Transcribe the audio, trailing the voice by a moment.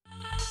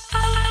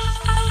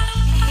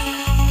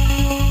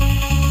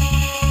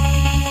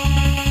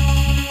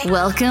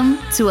Welcome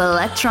to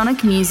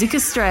Electronic Music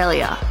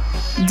Australia,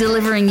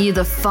 delivering you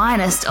the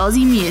finest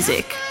Aussie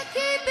music,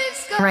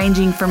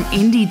 ranging from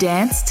indie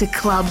dance to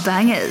club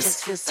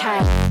bangers,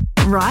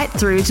 right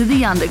through to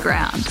the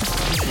underground.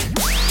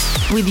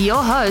 With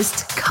your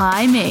host,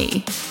 Kai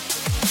Me.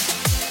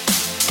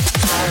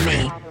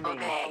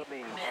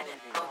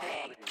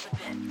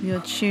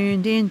 You're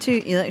tuned in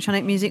to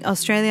Electronic Music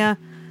Australia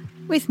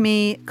with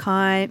me,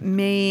 Kai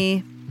Me.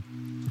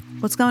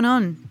 What's going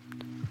on?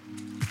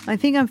 I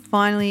think I'm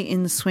finally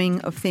in the swing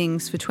of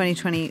things for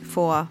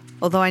 2024,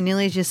 although I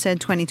nearly just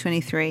said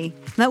 2023.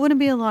 That wouldn't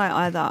be a lie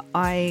either.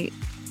 I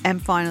am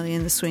finally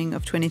in the swing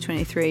of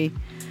 2023.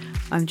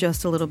 I'm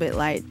just a little bit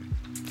late.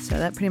 So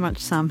that pretty much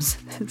sums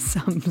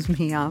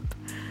me up.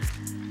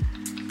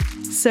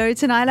 So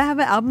tonight I have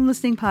an album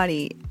listening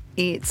party.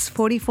 It's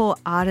 44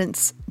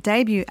 Ardent's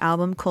debut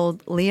album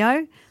called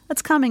Leo.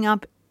 That's coming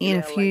up in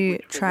a few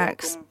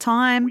tracks'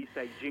 time.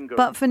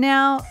 But for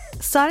now,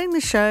 starting the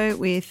show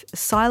with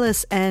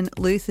Sillars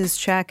Luther's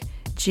track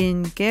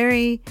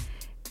Jingeri.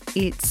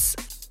 It's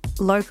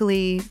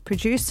locally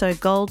produced, so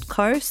Gold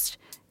Coast,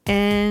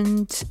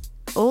 and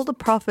all the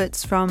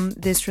profits from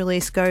this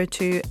release go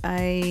to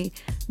a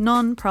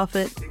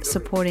non-profit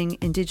supporting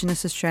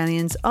Indigenous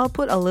Australians. I'll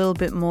put a little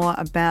bit more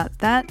about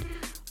that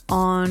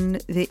on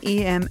the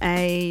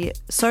EMA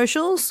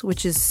socials,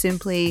 which is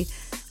simply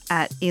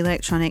at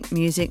Electronic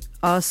Music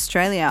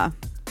Australia.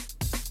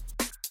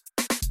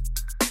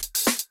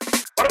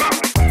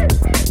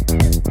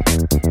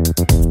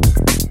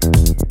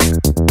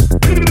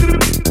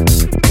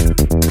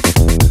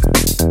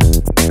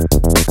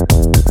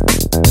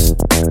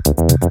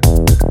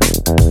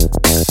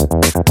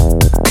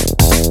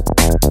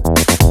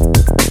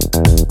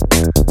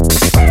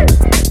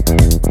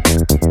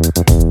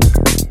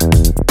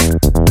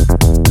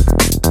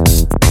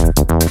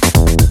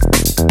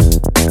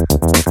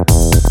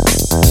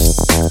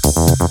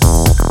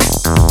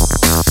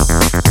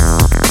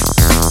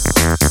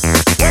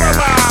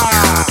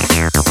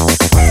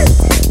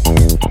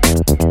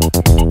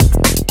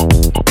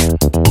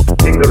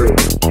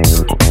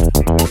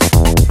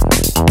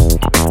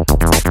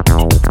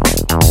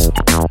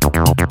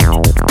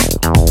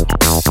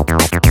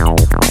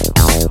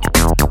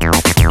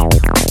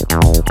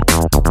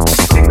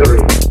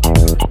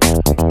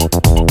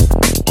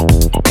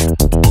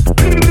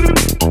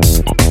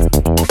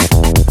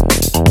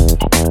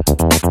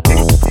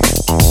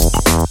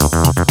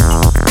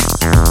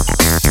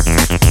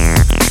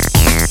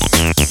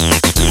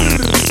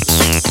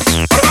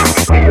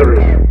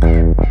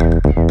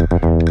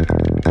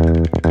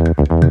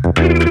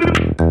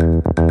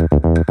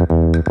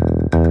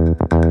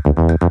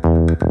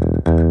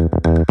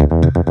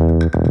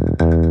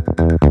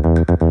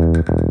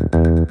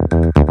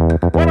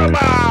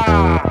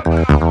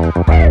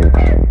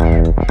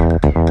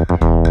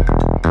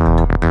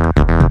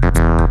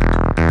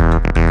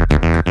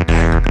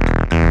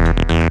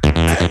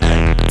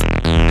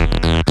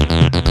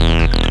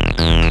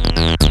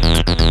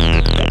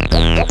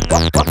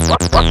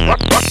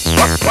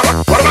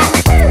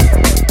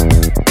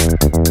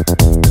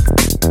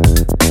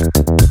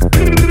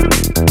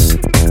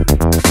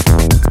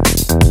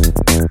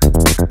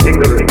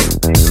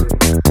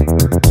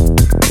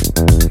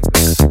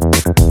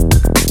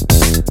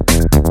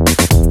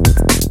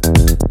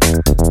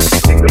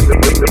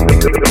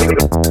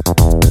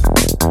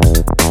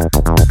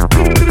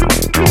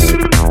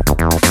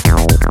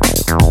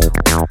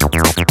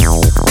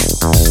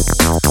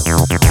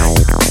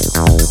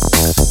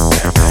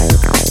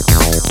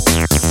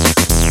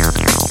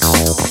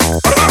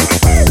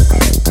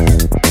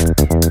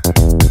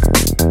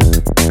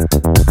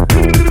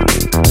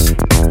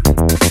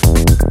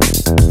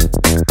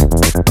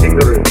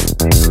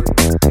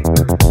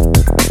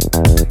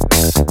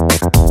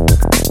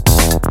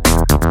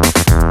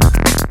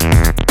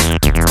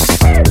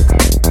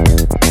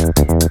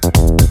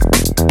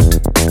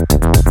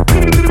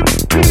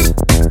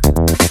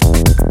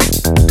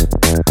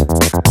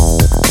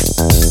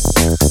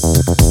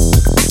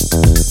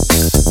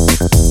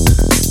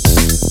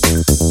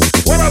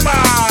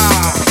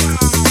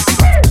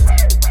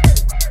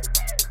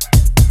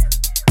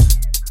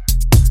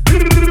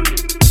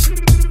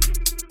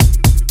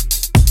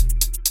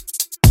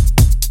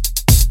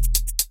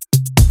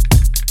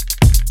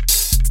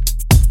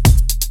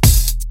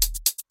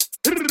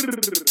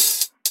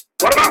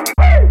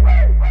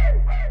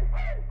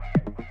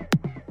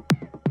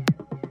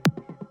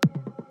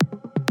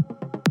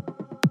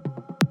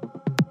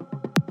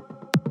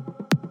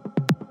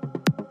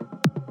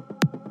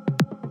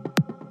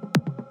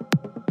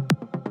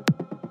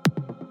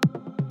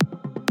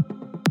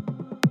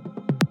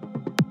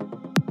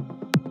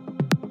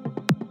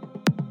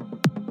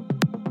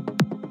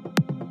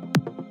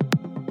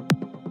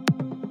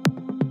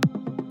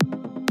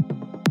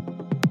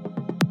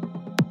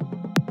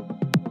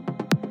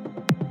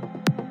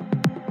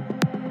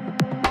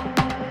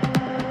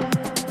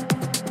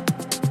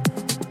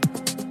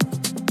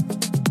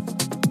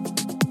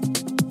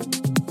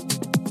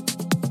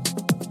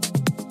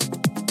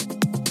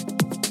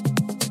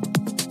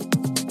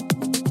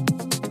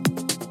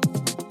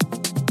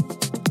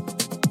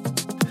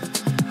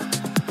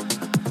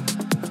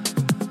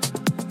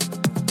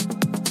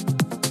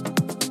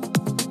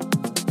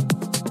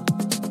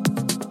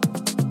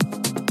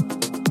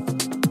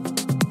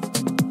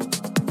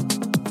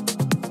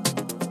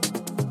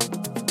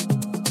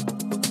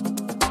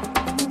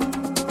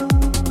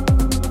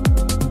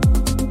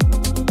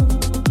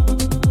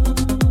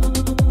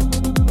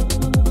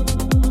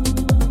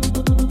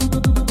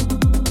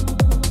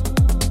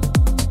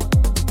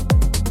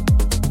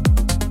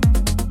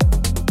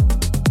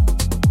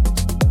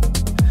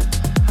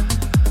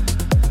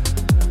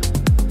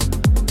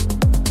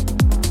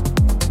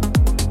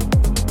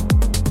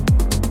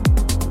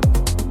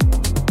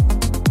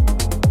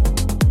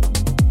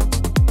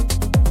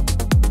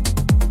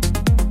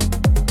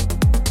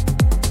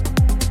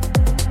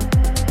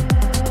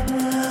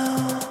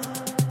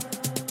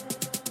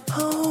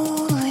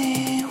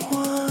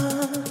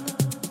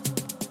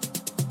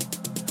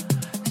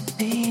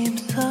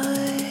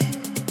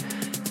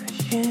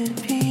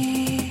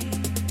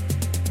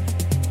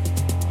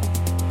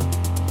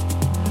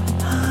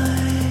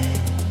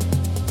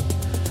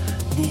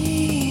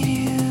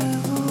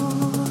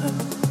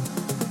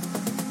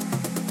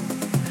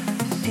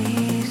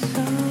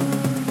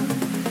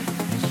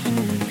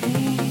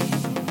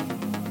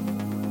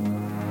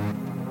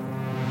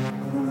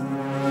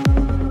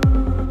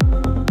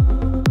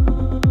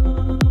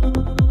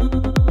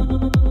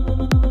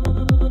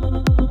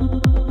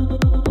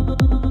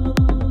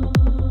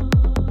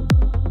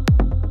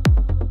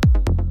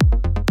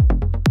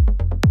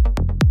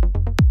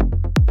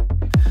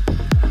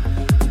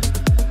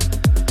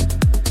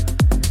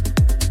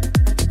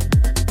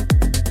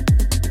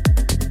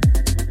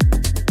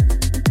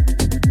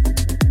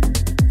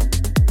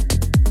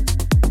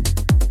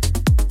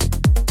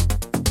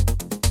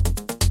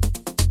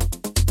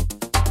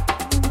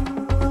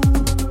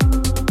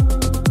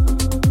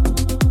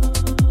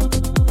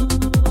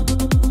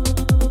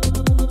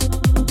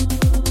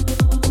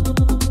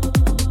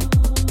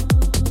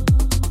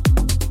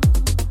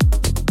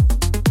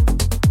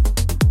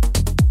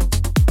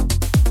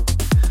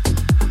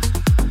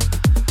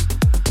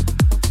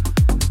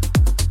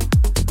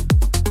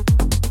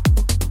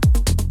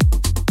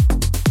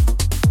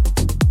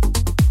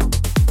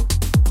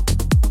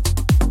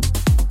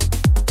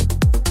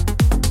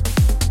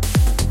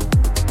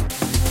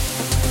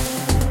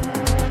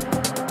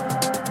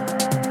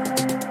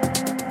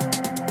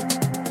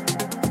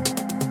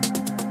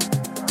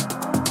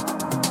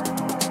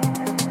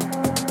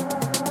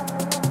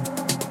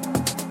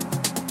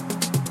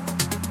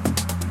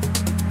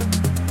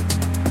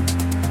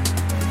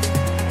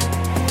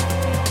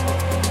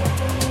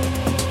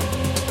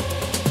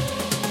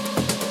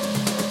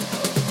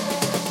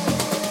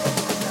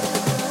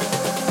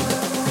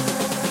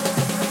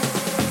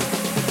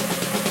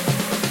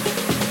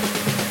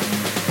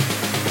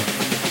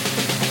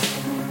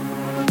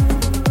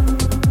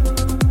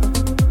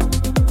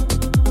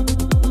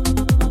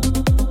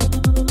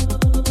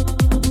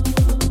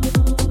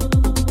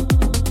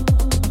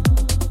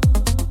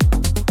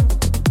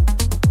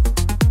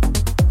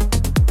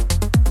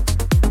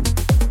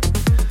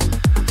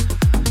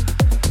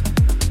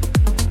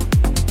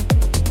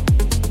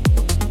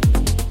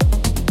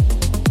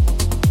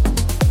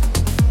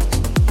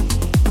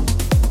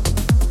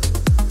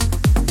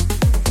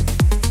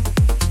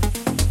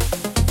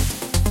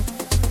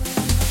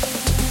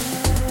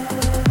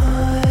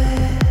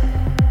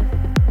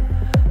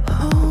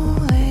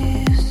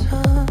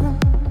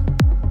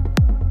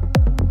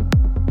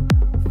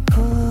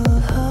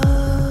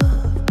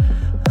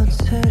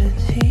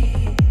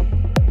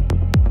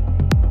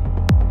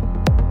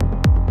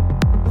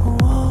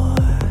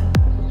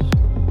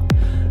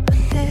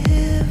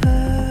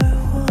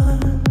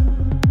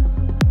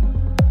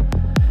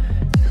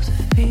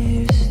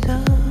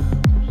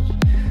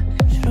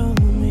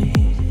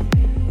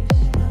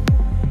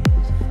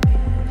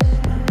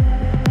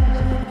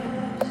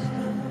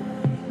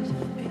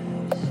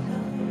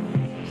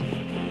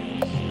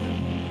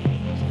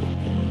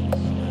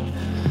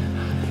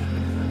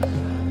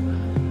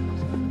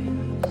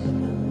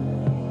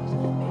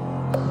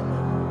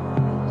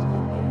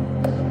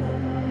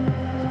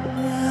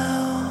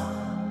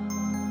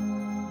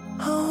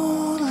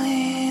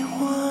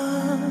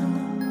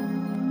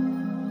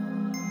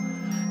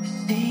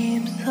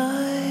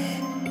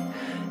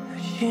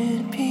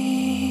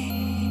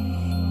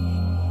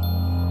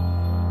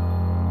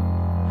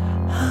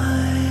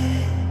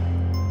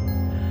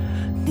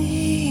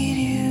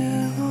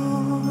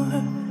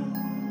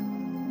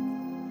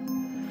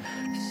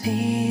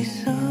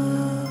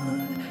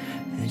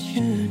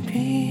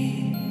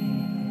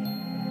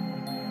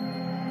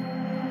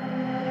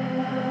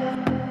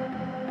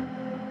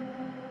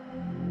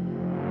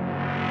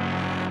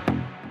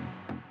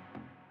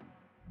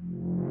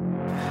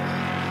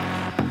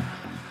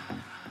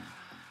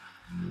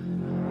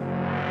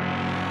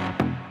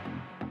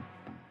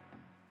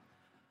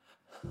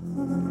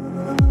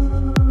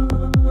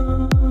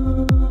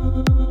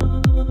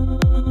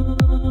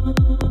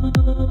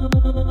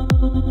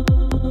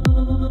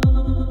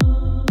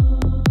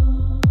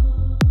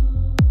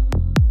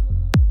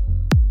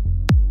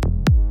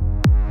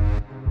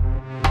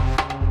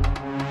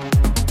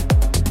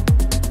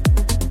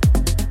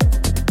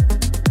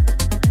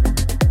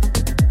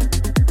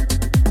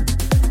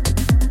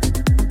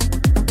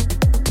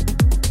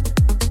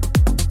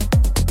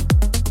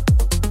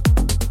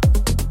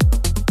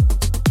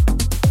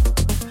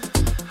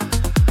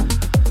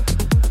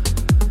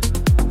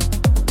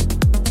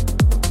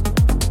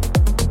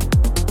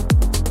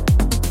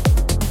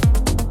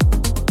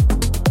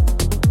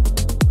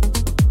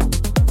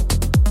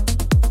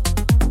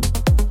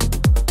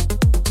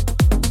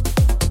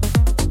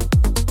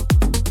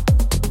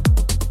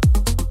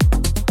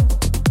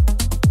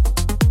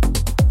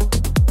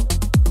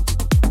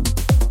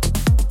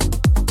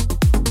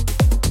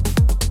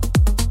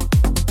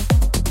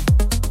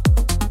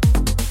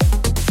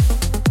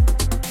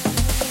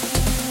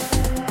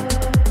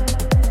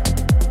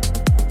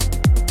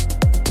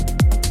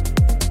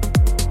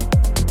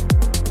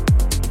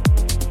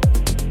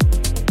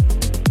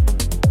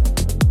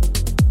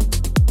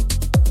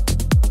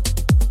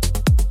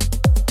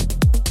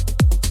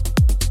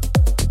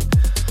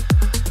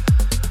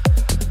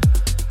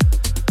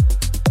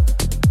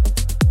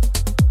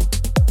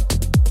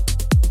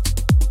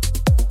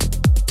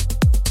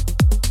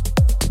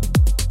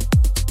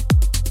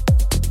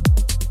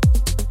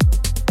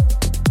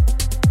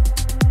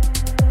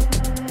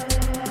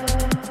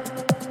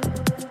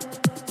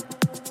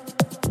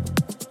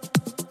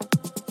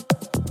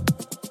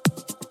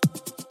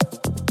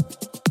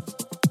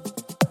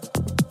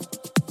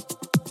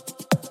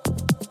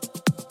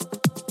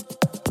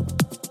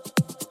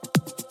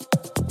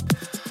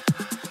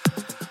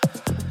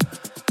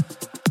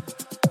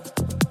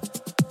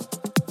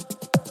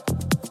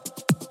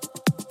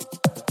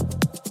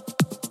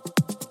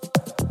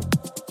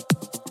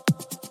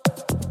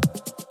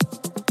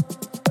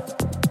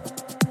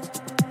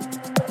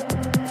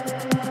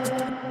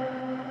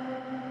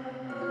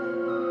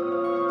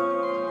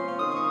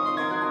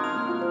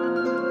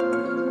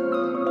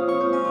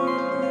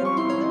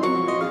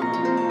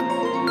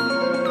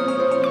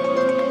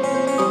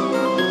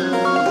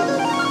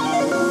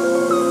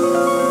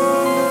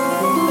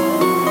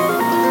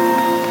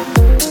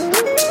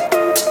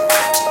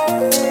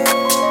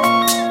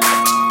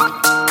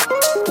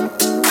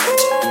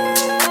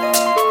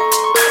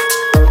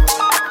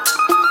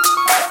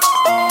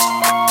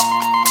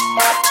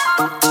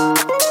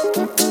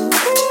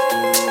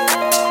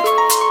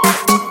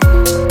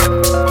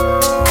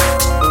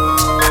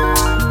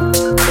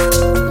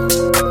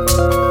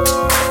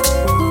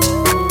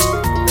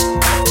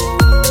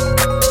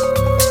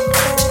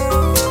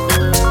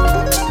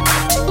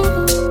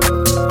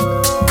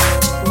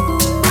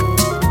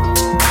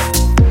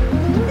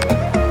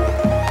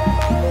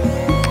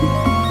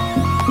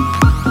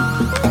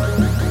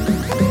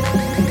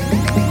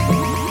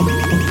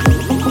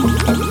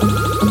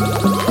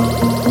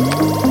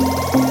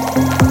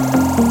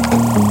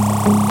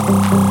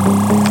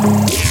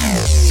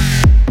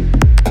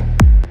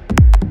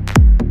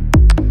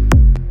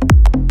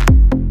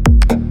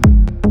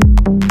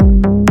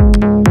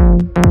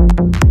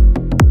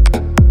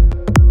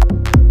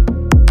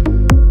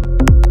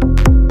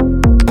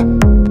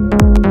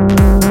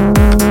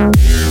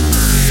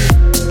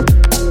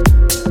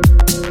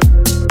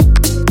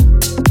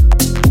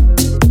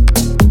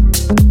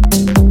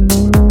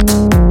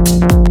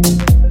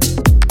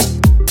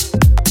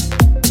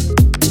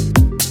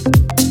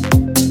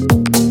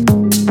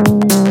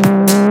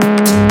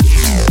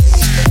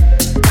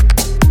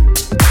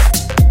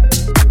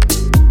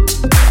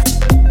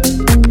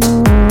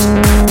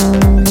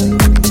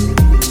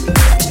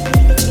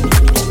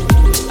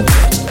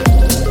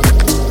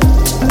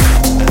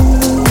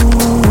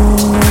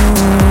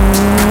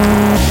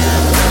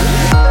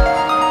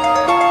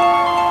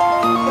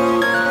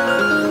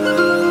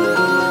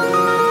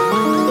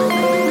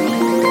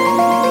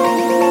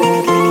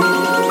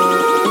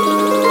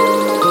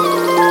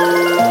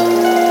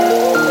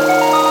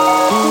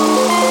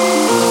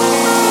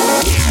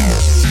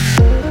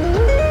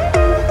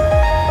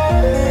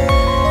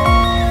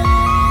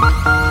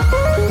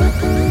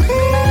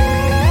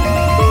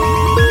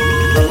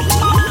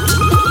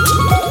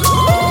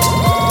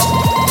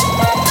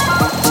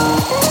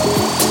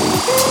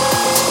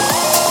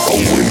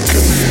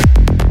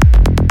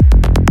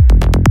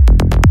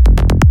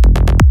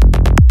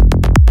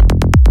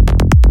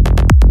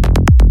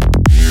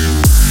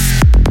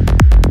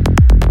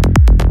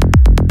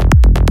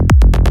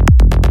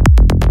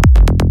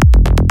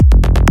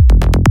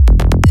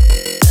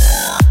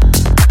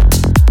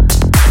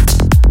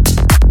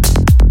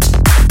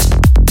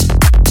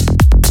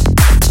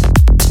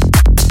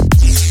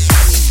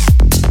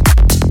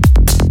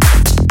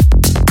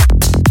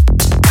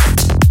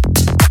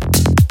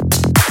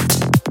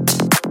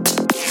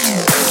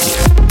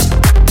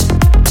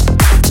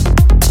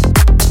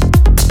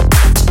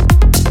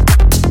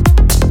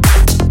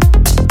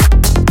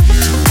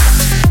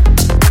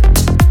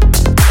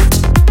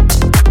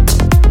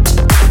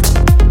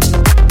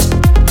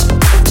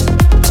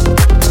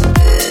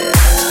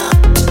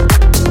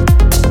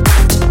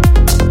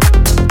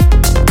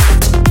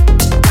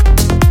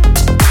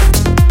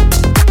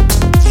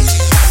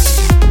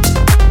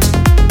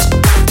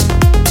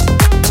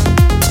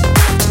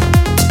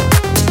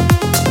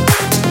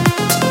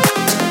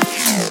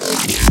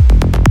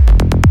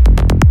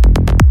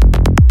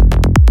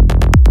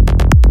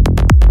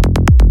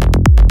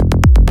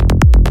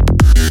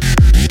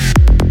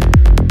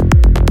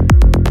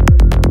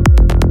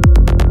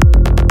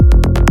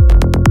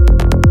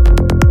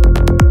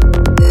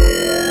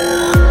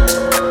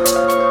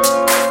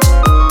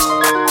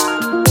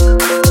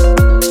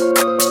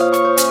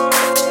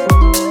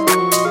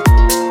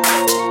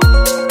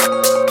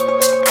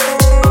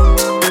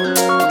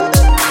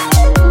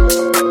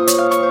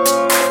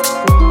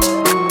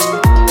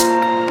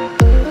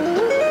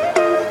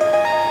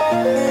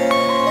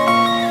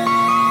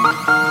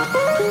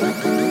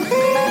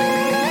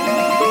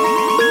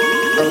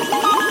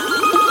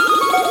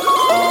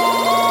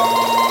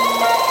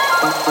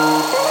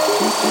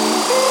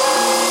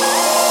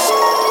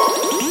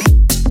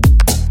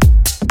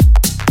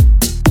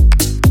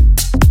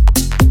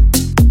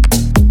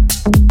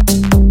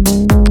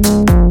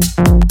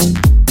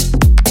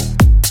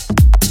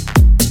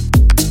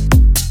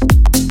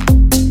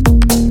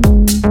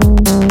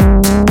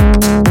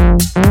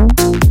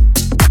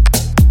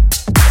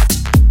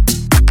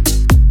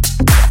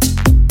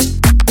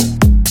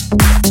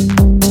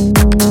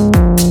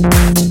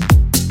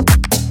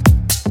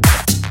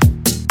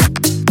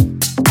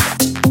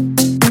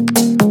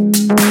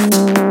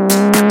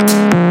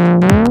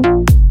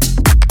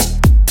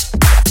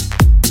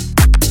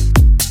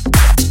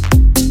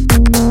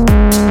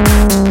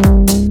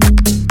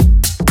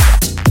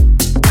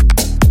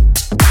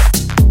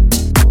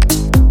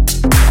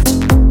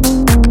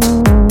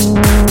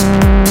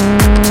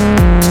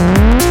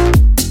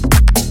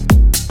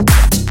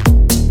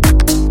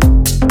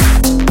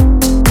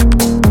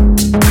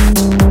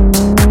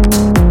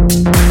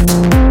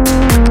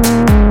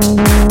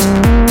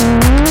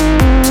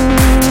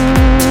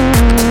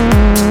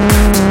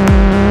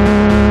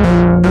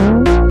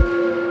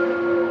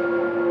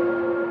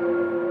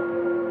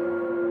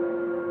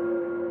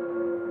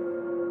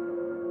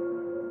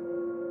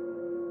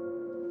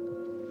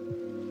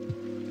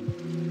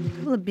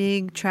 couple of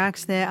big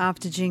tracks there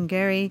after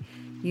Jingeri.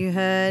 You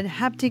heard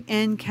Haptic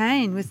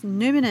CAIN with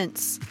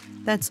Numinence.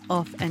 That's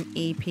off an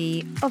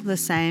EP of the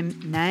same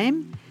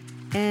name.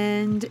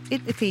 And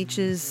it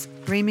features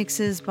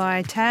remixes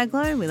by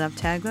Taglo. We love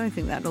Taglo. I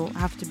think that'll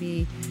have to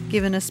be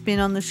given a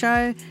spin on the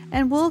show.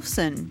 And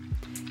Wolfson.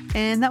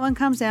 And that one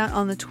comes out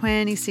on the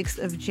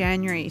 26th of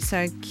January.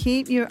 So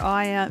keep your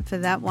eye out for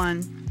that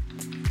one.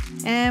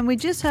 And we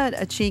just heard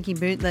a cheeky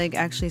bootleg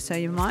actually, so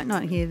you might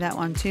not hear that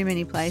one too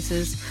many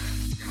places.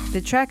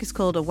 The track is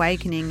called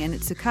Awakening and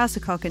it's a Kase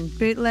Kochen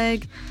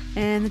bootleg,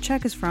 and the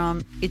track is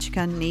from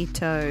Ichika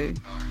Nito.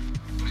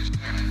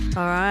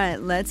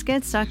 Alright, let's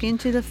get stuck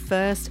into the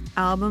first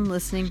album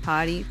listening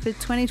party for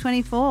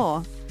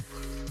 2024.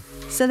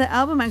 So the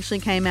album actually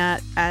came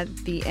out at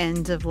the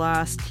end of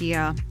last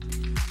year,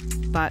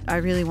 but I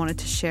really wanted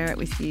to share it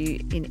with you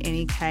in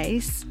any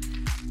case.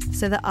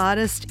 So the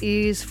artist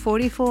is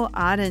 44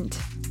 Ardent,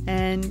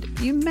 and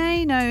you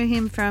may know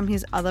him from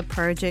his other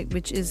project,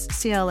 which is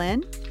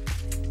CLN.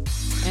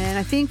 And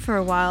I think for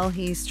a while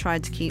he's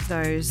tried to keep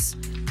those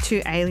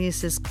two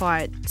aliases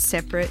quite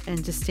separate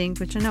and distinct,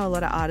 which I know a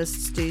lot of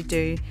artists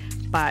do,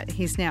 but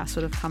he's now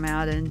sort of come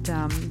out and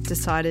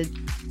decided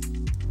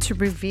to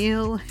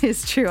reveal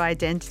his true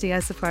identity, I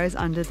suppose,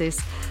 under this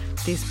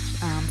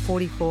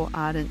 44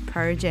 Ardent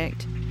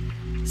project.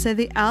 So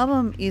the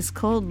album is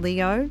called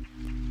Leo,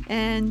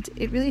 and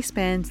it really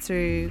spans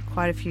through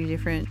quite a few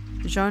different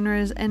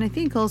genres, and I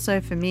think also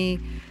for me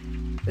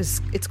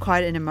it's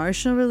quite an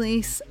emotional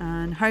release,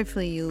 and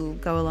hopefully you'll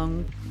go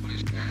along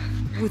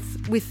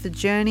with the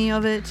journey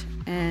of it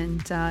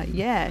and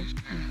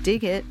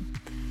dig it.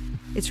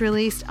 It's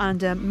released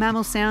under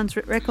Mammal Sounds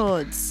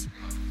Records.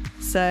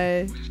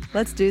 So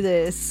let's do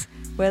this.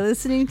 We're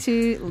listening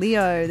to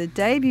Leo, the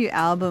debut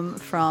album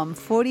from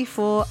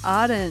 44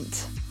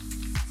 Ardent.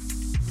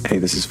 Hey,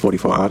 this is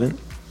 44 Ardent.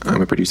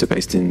 I'm a producer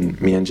based in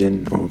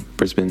Mianjin, or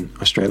Brisbane,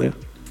 Australia.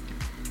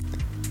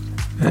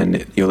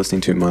 And you're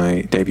listening to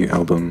my debut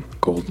album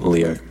called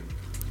Leo.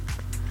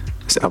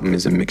 This album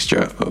is a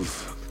mixture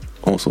of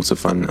all sorts of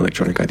fun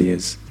electronic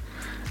ideas,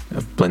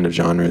 a blend of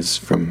genres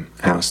from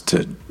house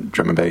to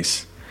drum and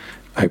bass.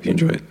 I hope you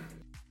enjoy it.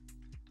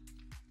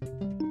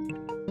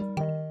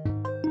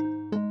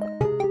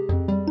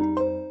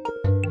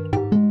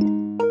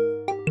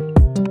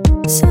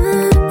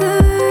 Sunburn.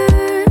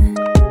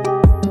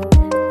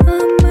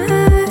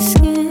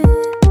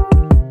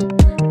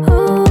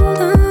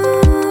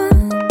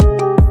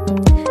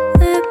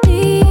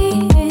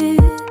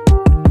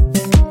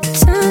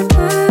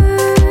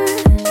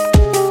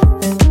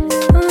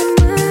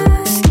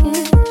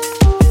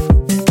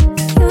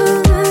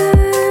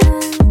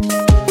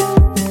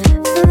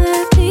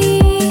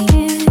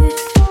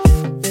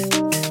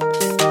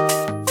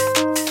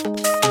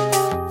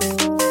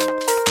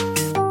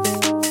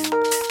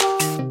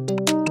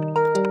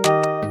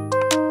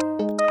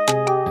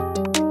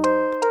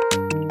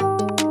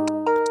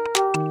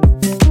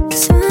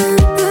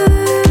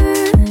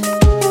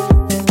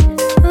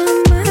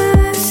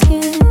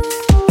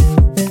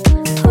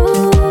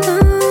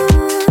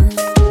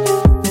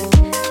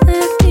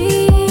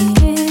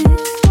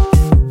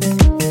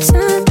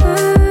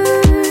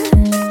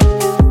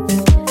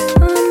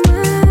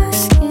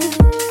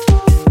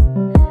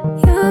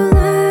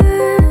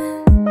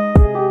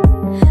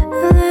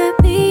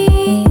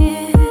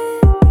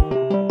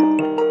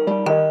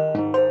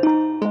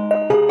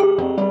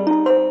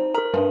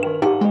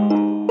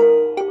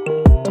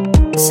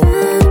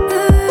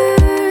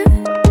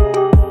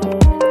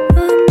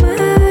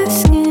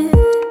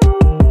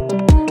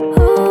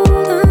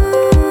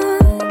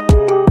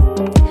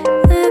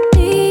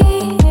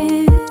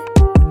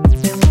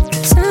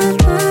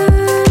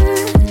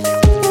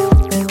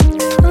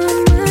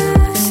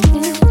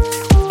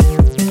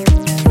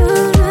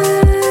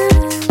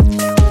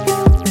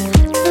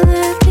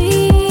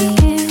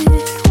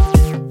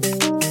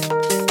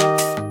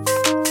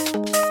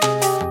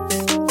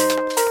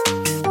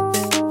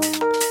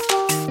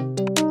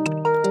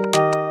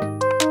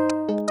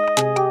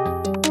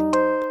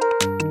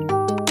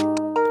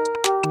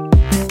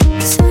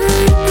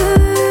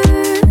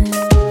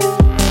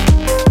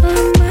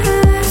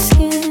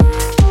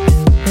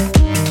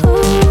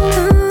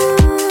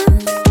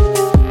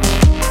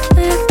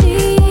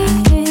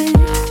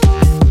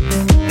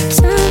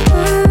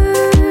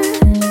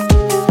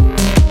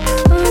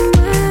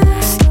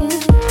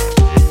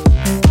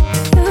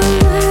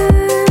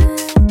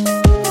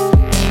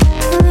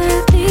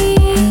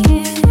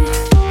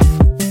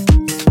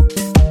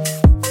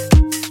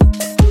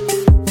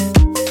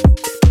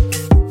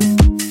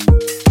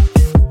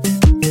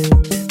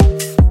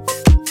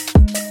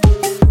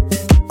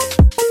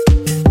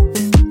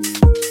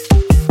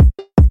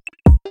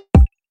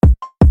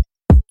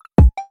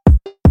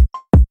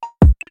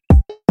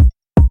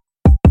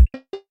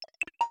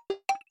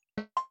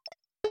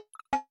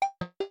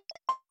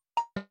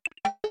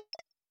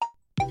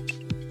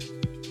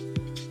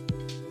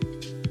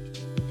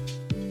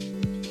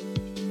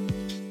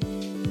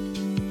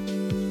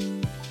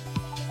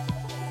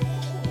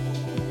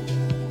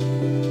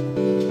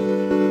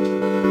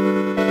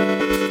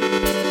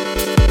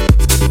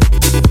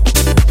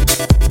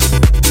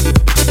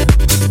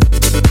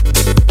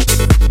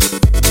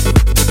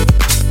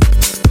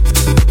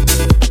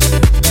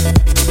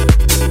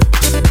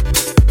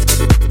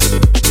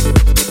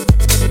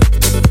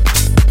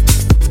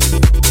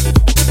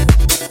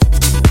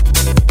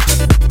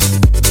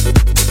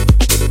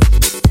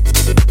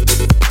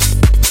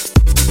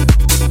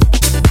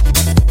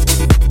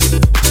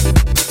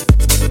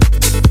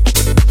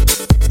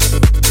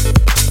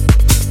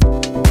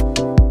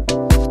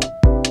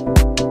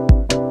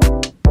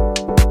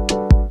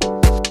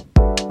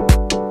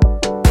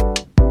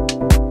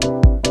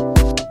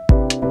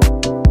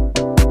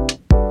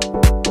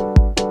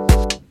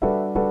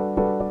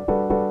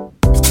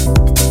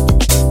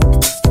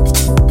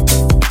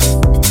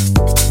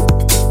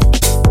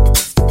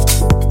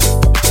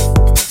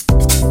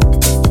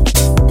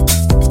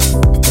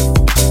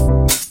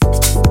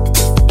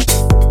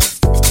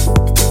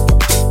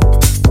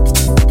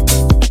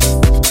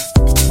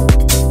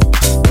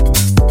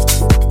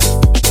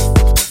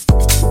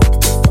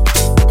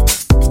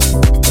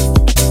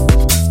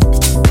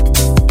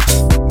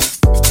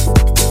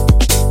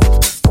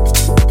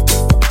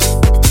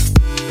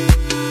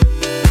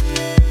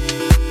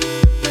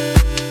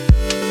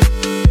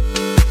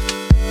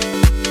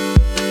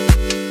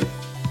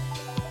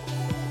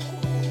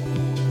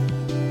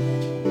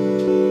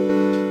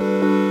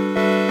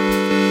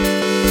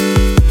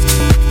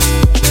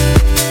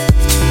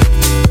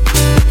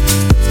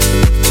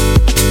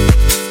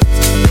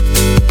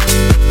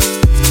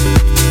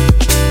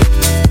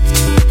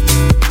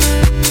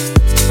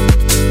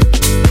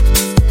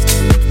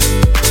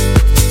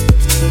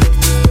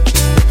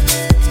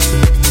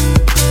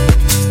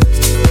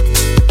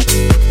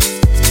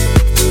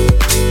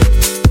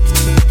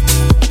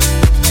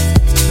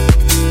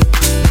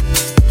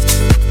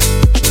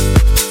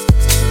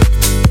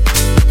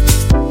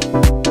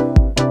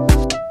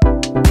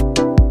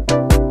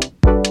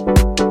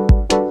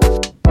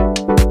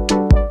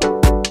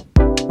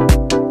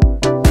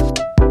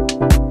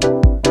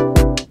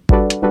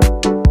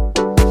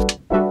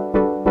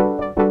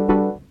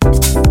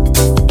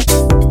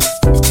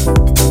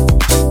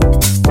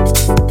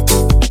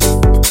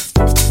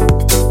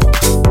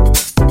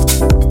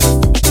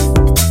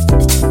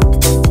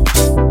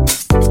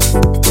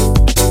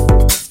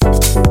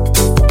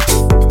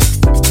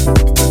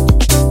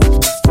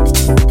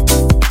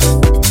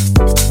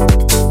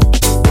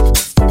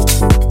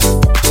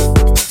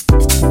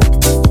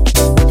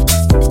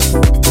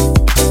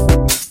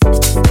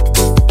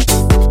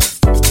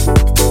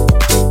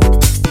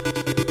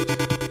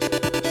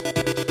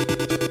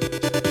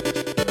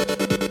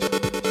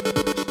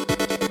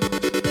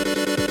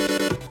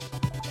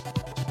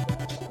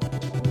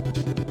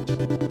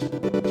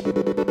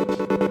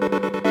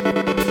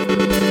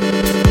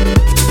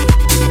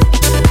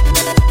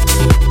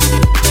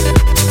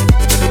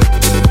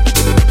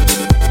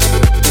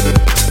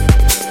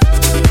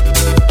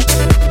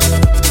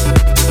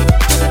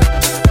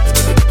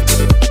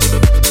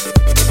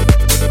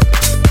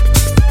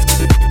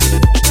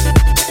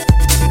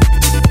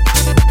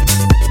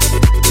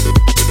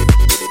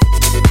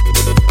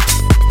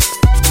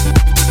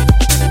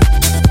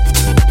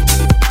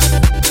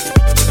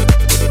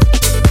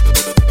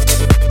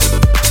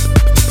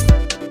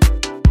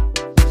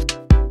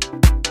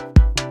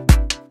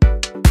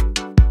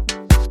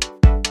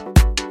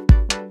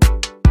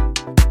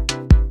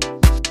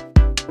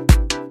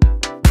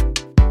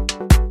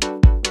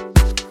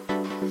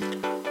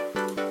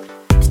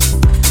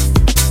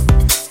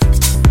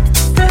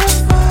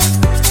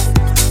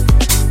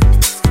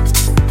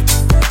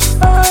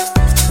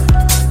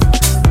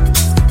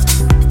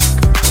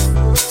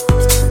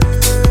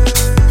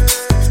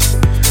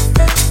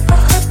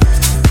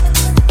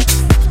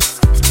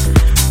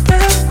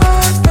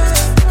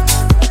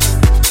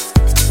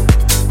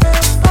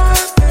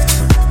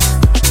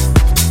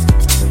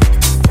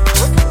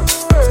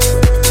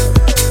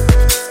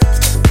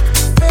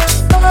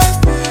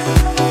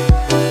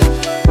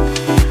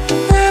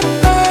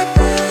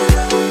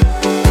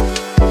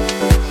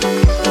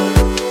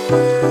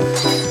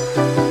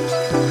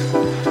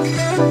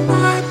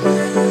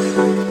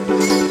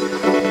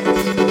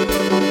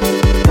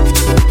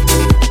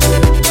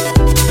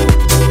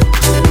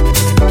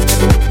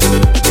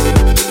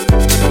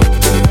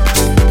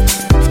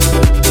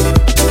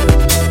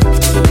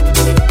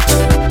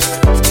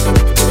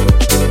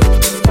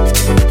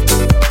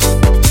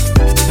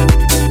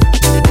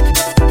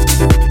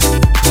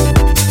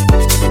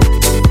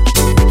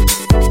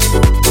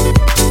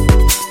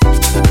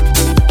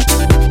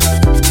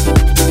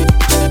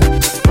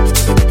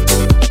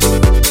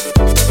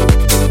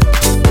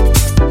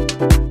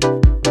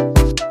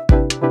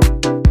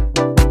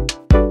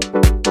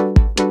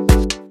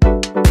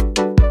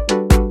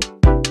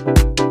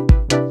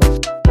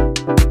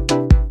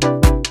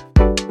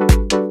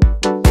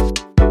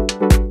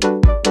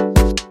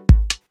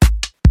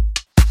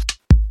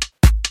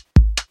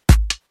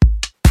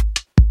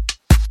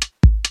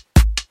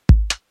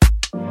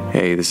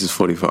 Hey, this is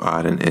 44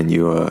 Ardent, and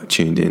you are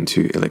tuned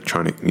into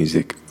Electronic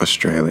Music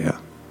Australia.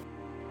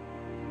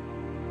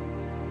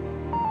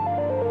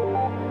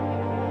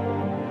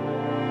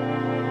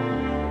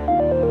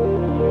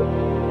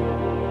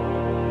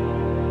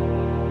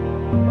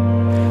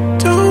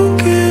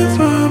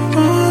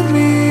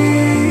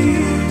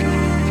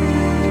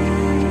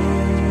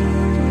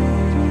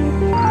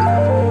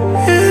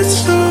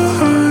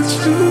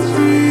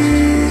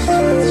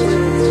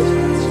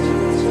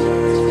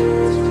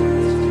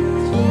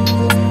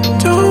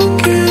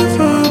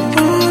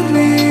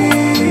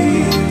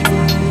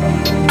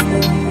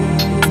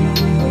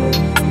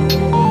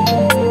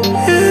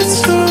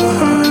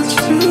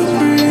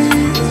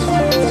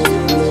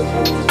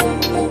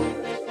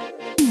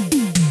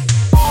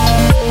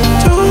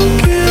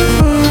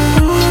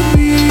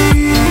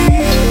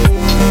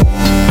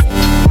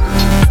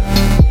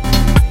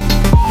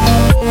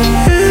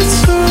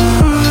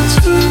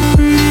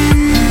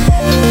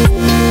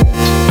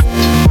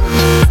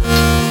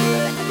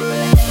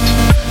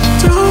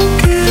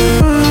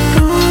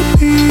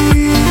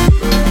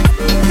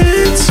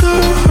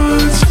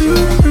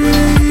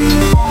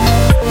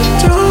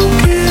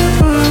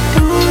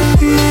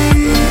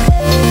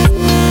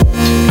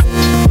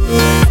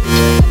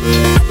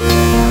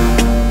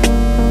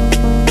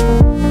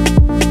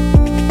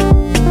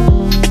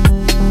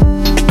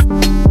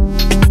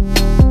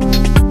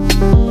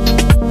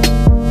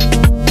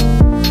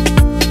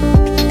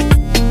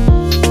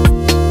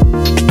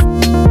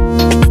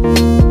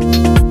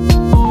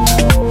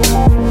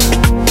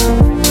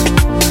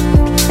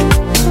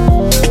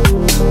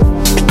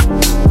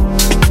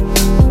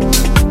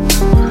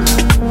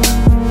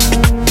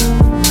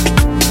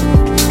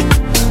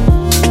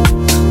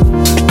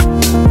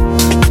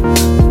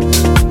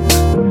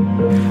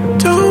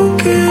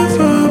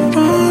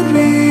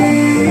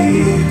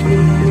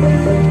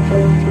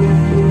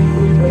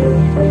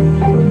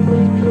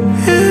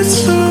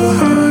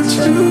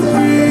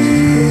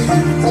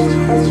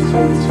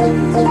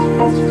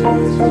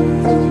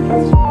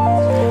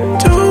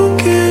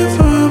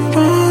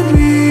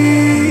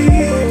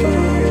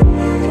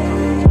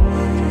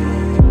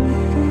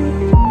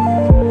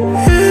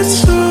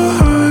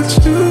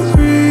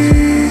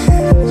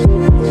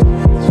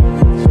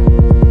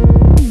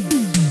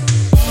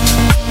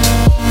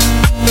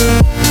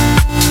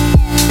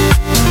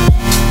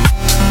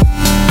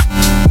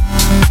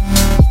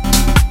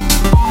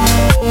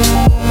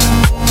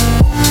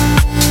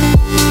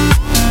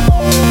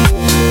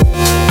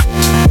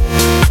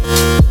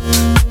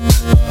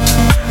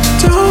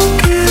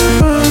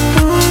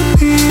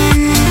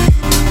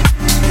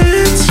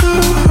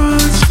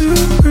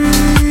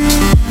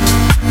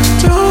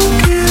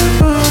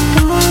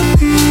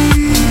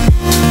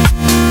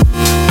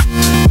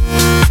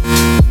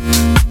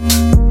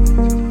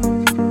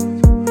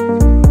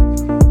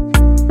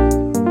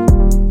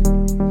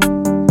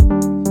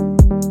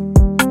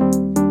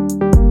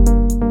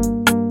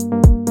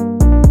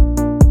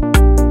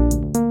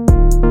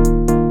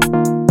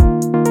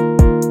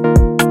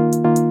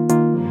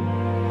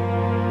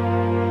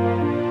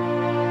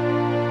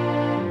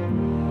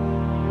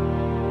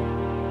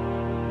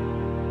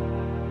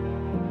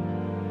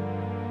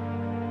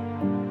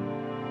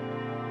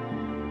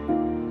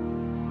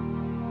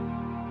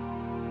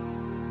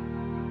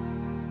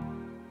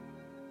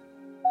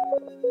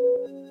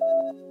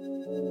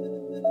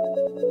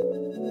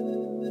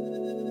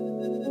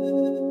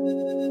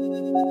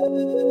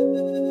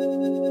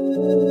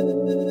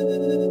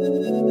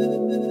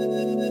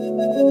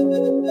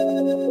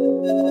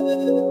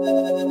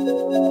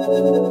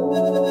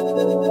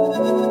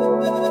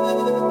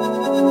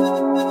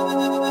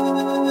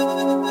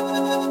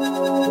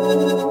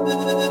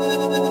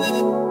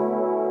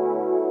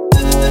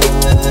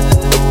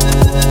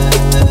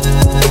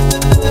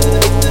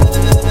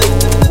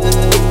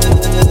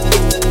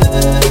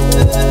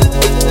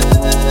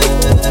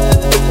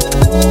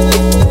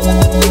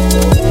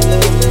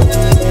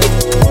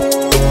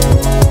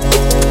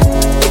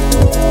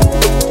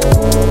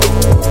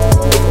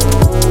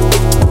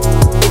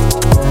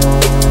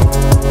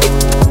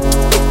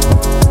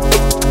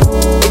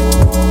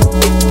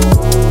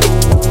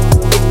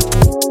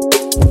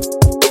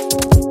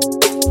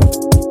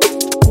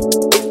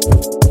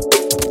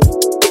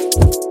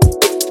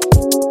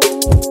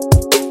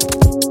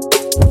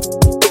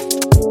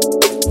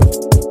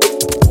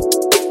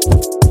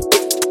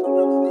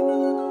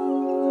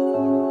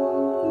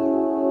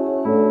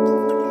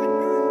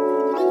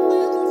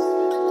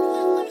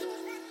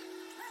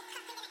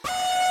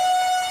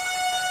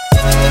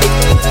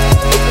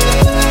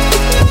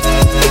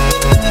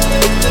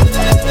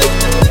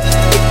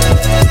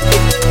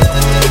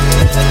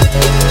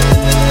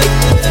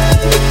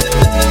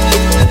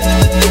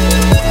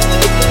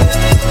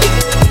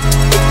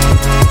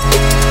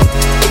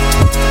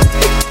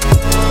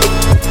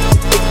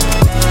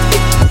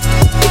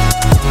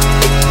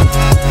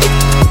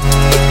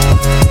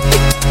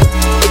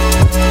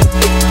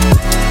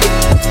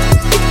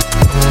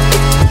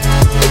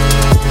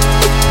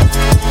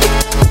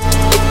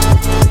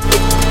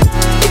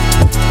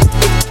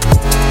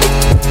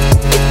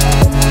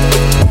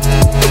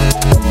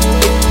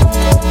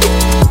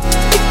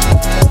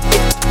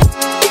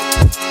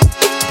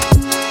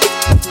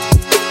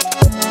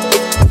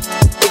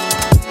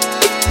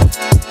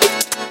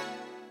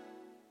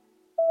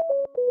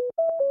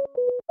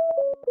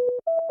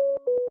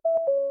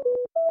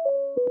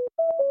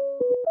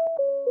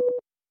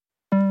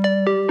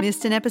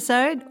 Missed an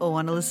episode or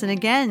want to listen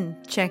again?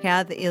 Check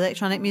out the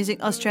Electronic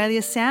Music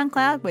Australia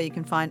SoundCloud where you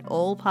can find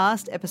all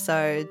past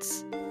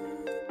episodes.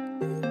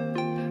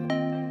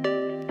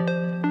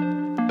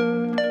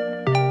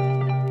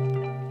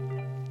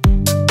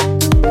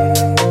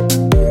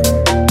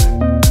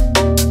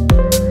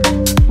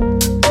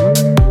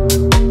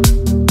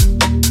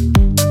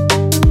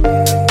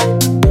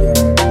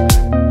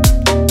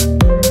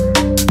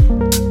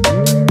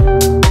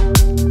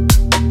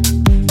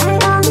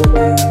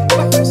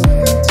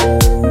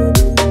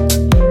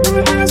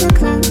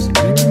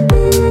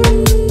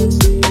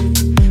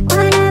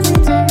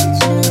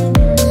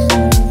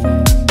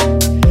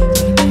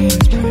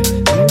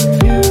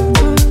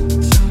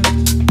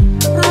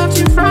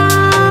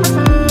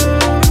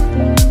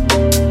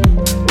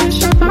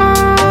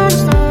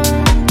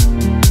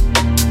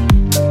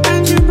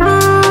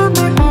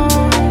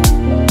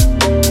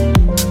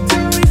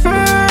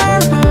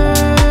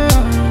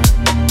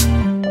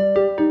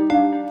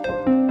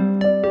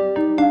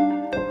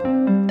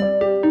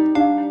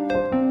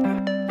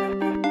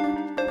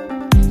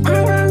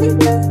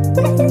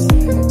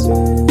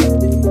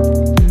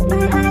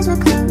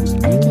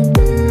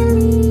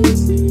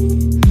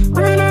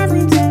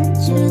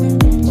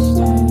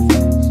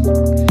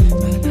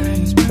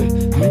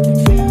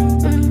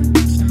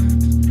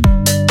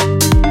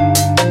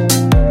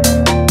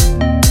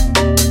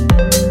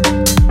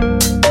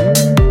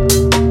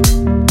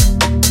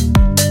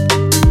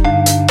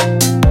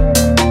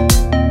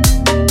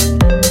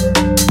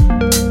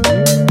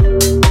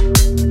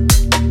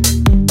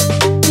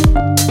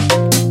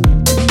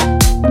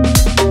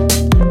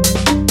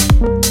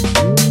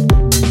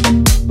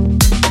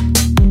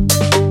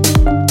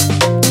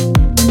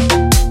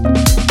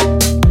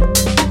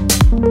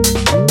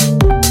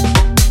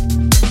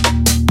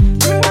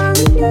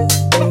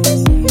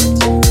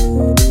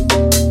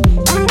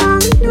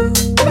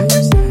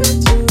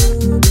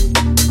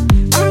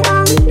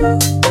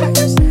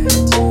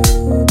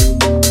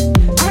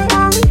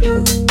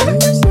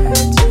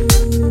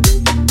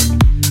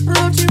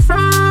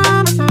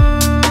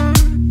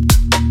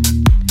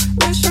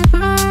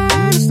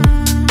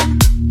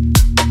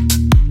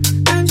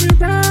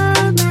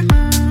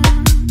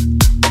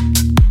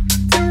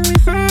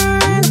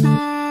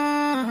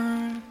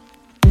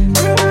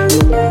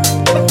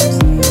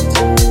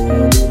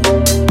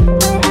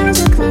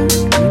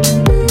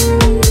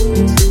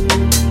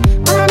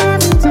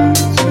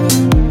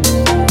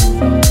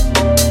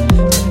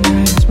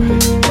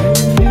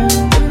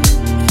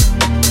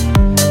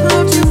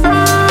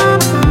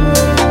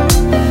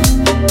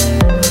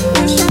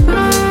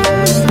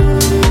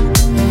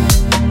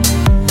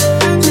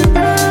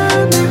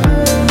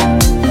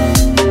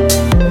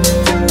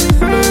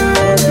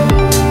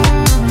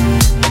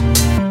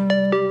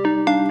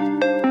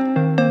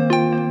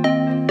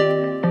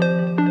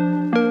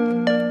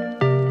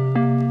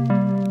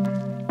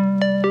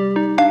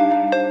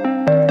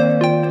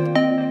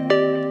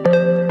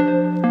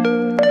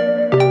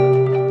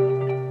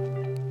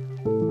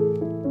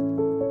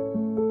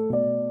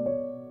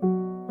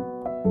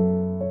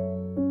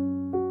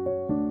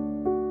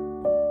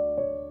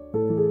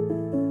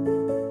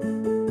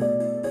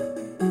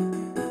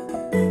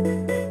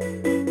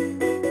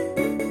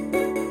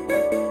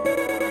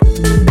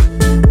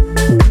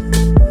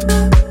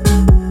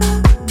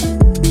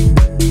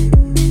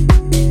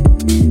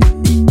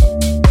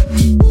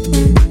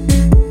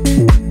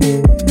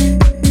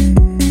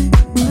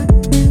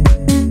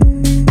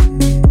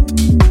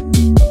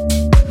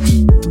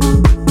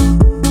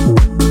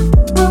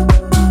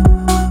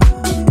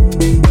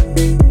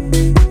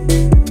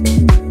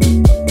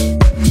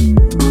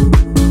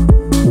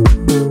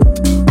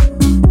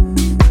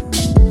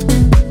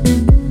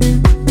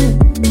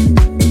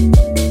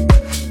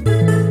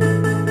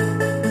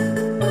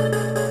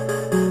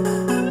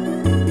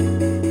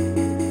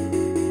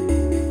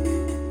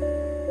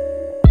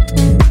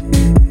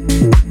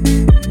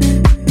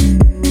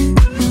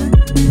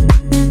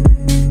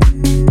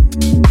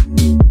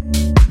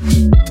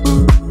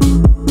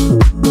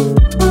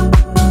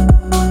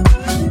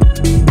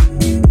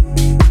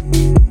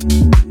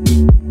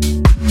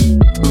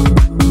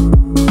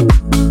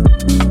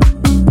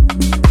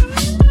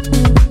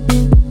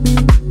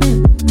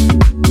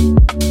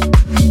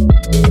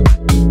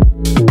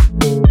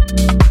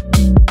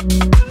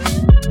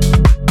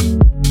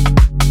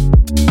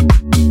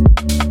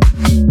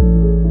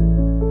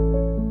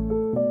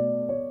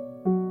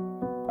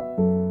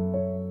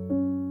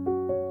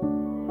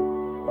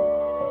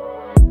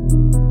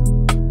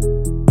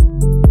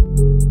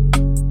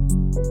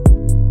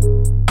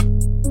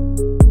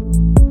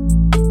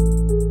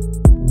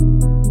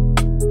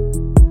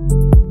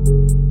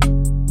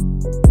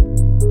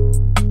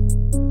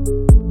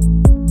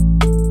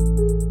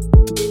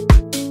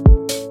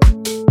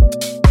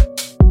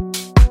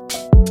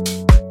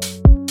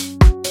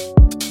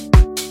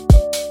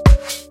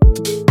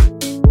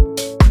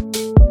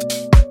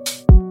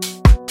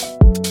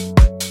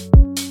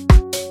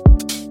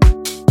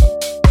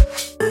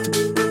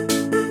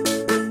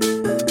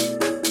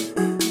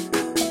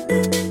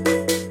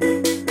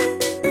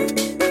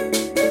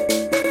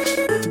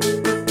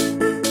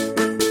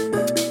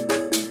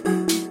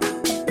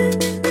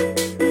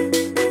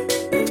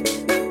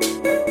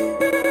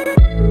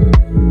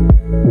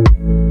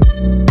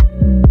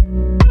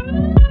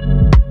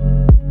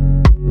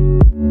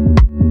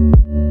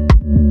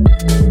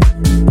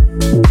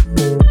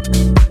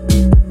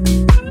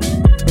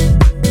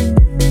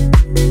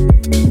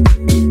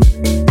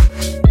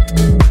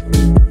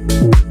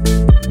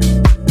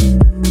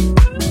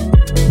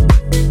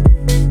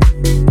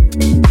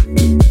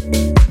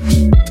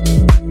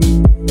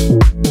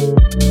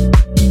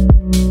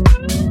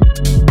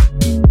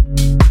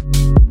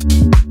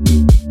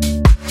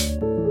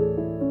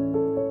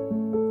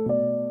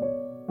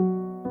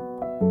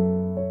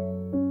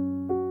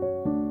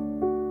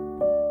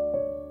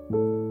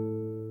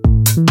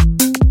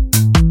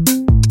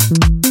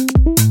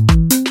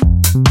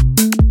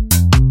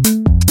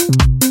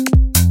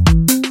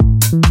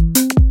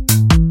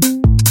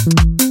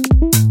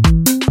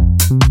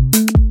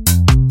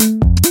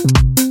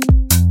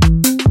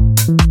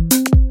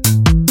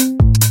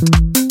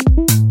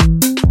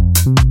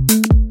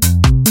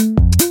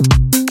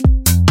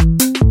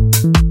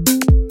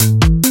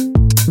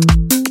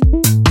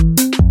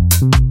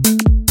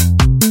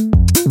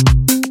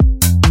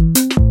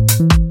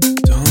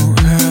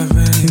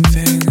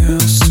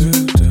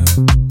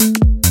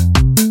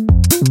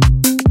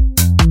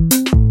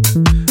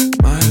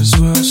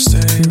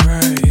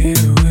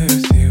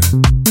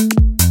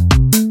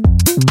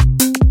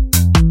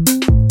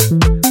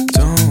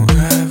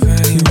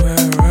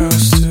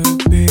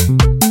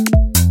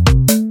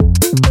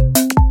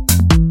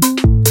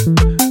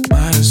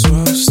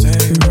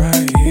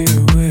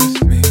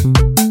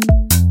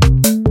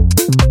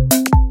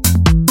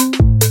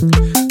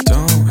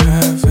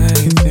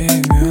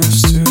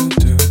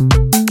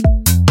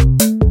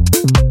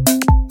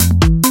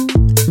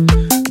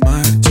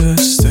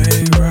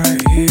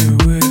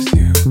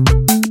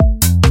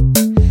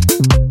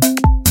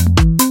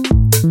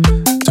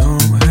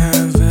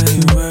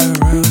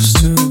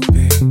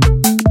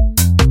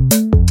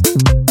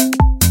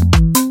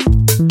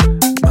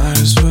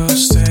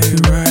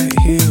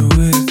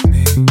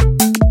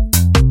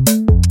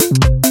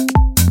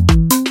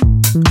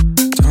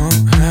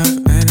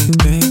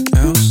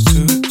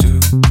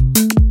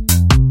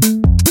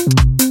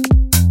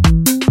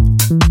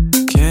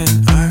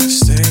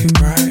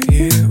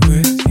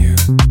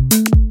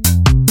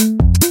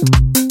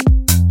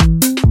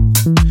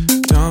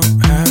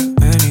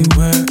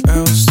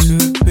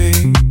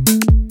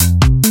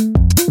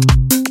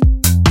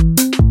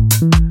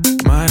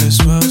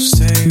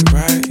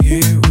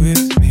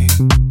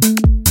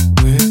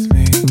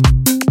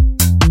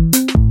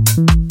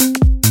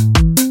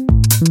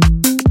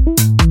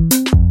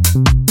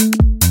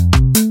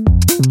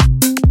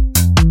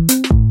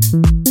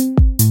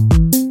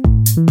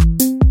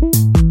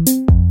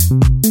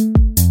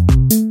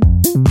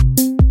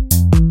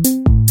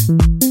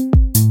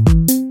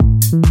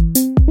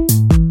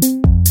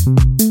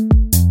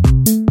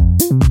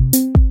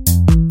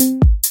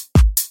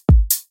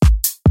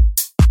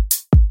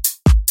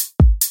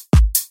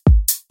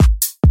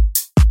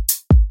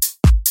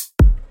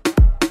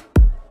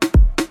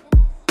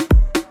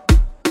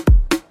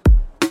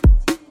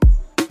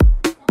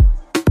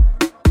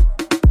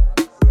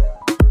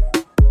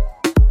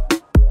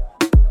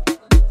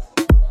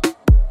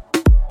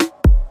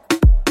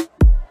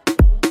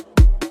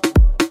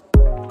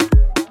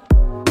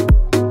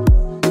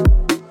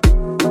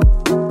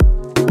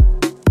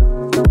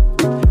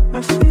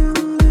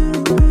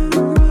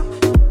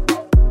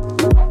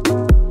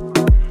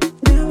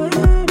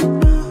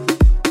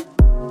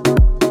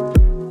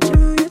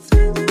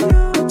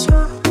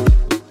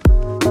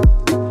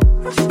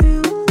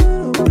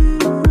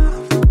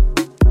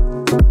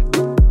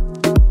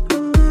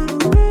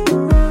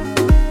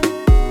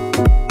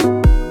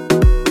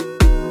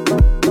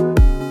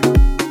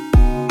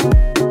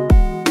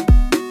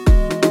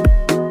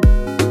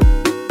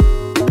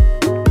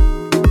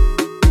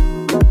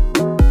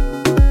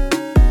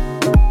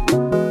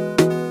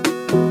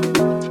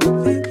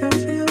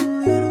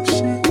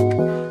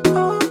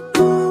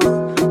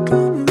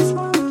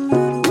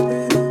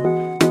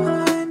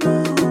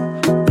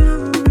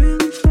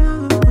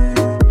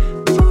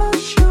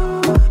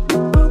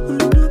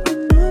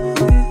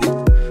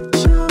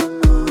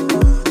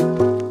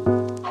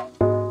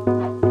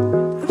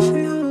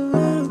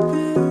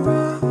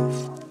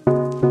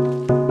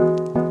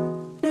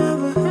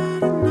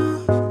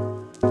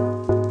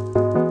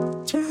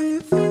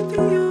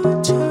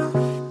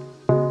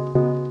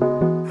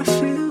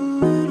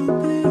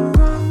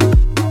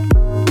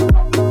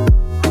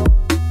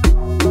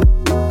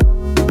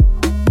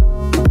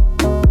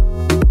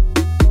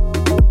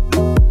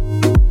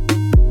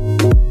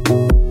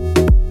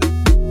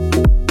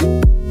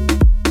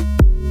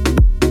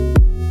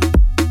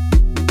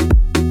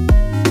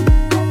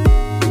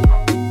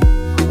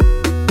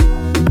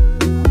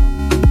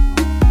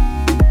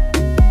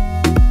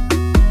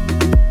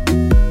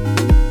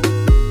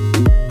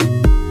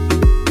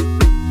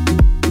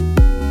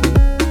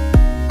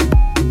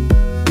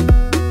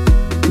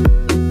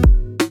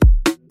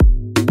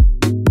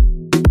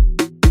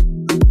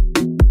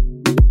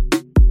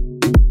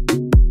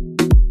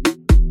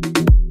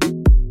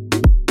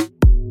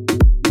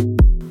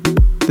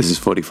 This is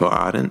 44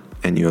 Ardent,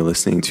 and you're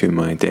listening to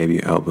my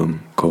debut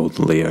album called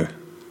Leo.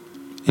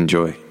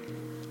 Enjoy.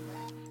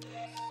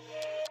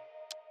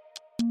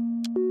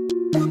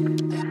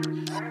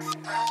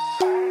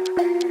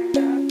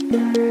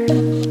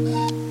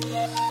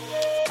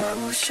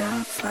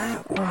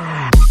 Stay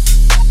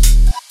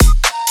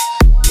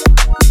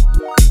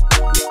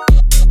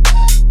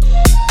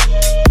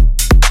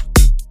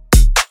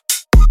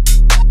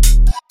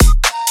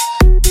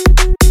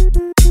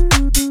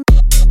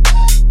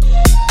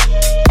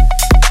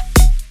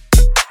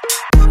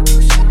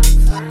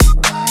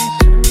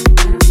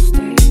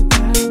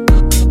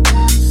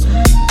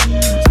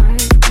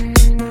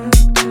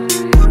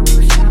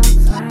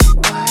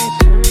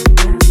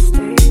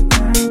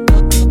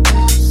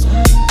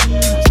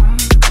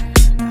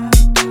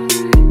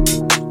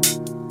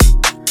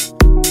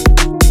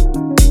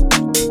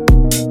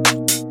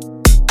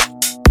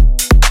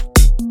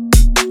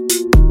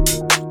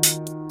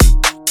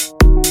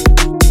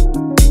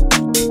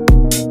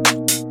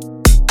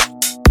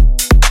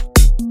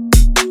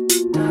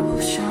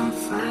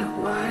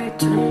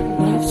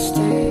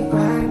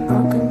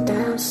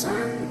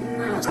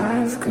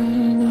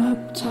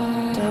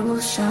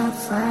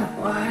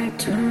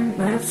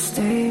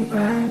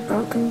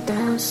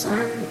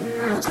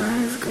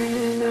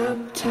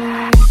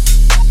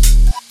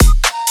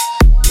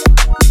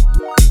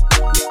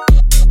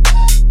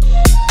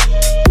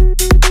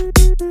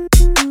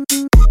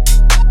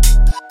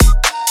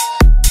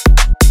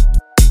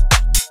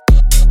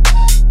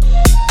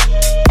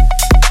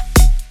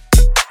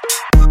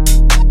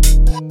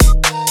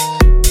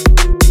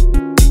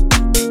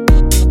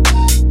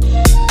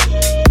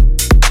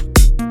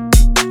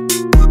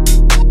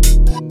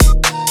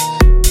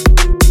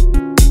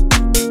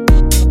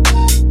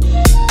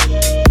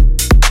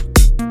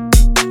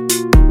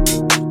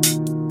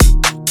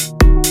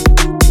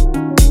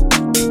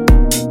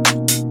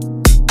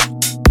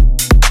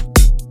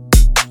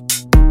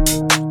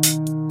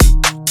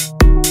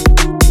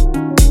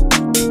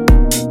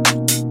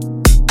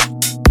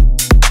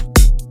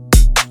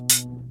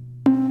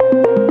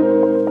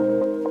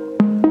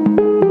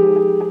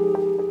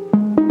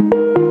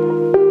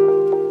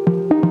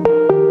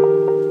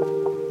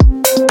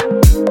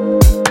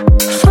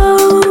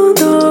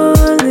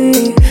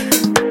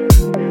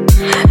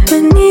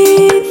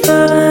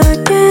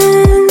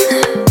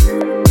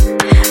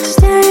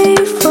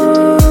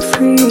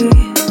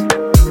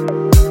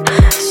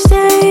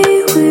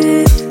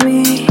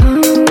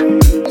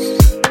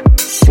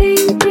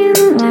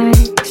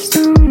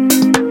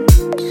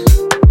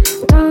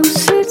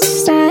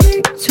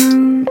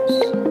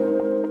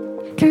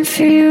can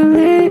feel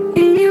it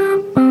in your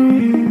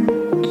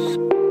bones.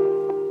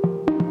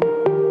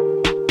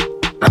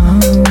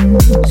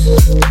 Arms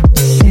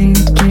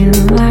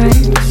sinking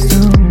like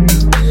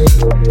stones.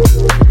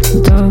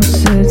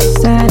 Dulcet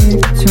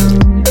static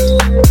tones.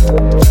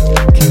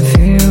 Can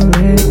feel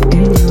it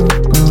in your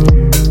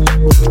bones.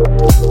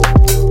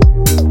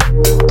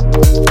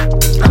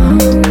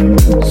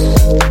 Arms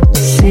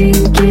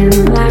sinking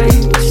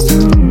like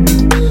stones.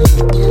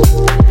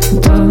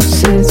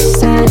 Dulcet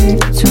static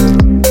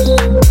tones.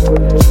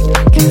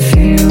 Can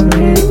feel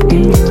it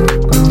in your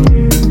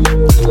bones.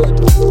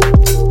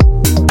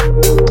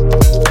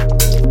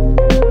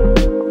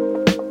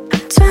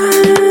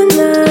 Turn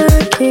the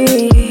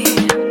key.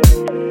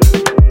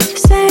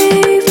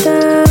 Saved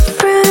a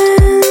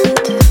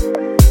friend.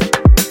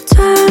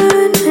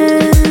 Turn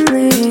and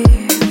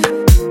leave.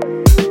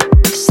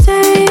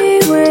 Stay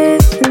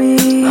with me.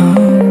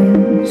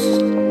 Arms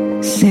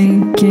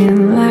sinking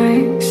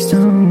like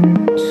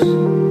stones.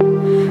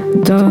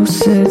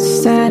 Dulcet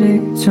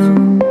static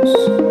tones.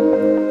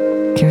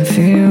 Can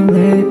feel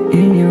it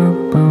in your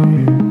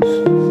bones.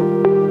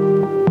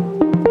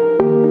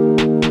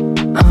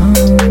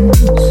 Arms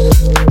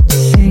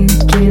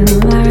sinking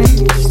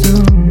like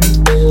stones.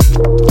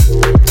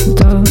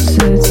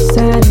 Dulcet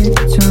static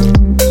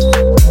tones.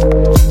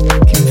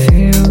 Can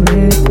feel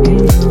it in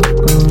your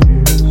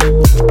bones.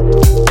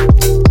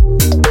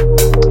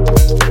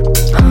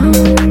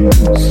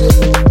 Arms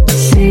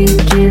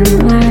sinking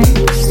like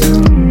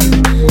stones.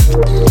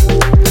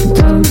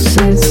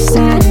 Dulcet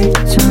static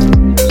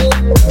tones.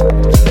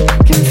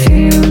 Can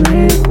feel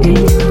it in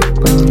your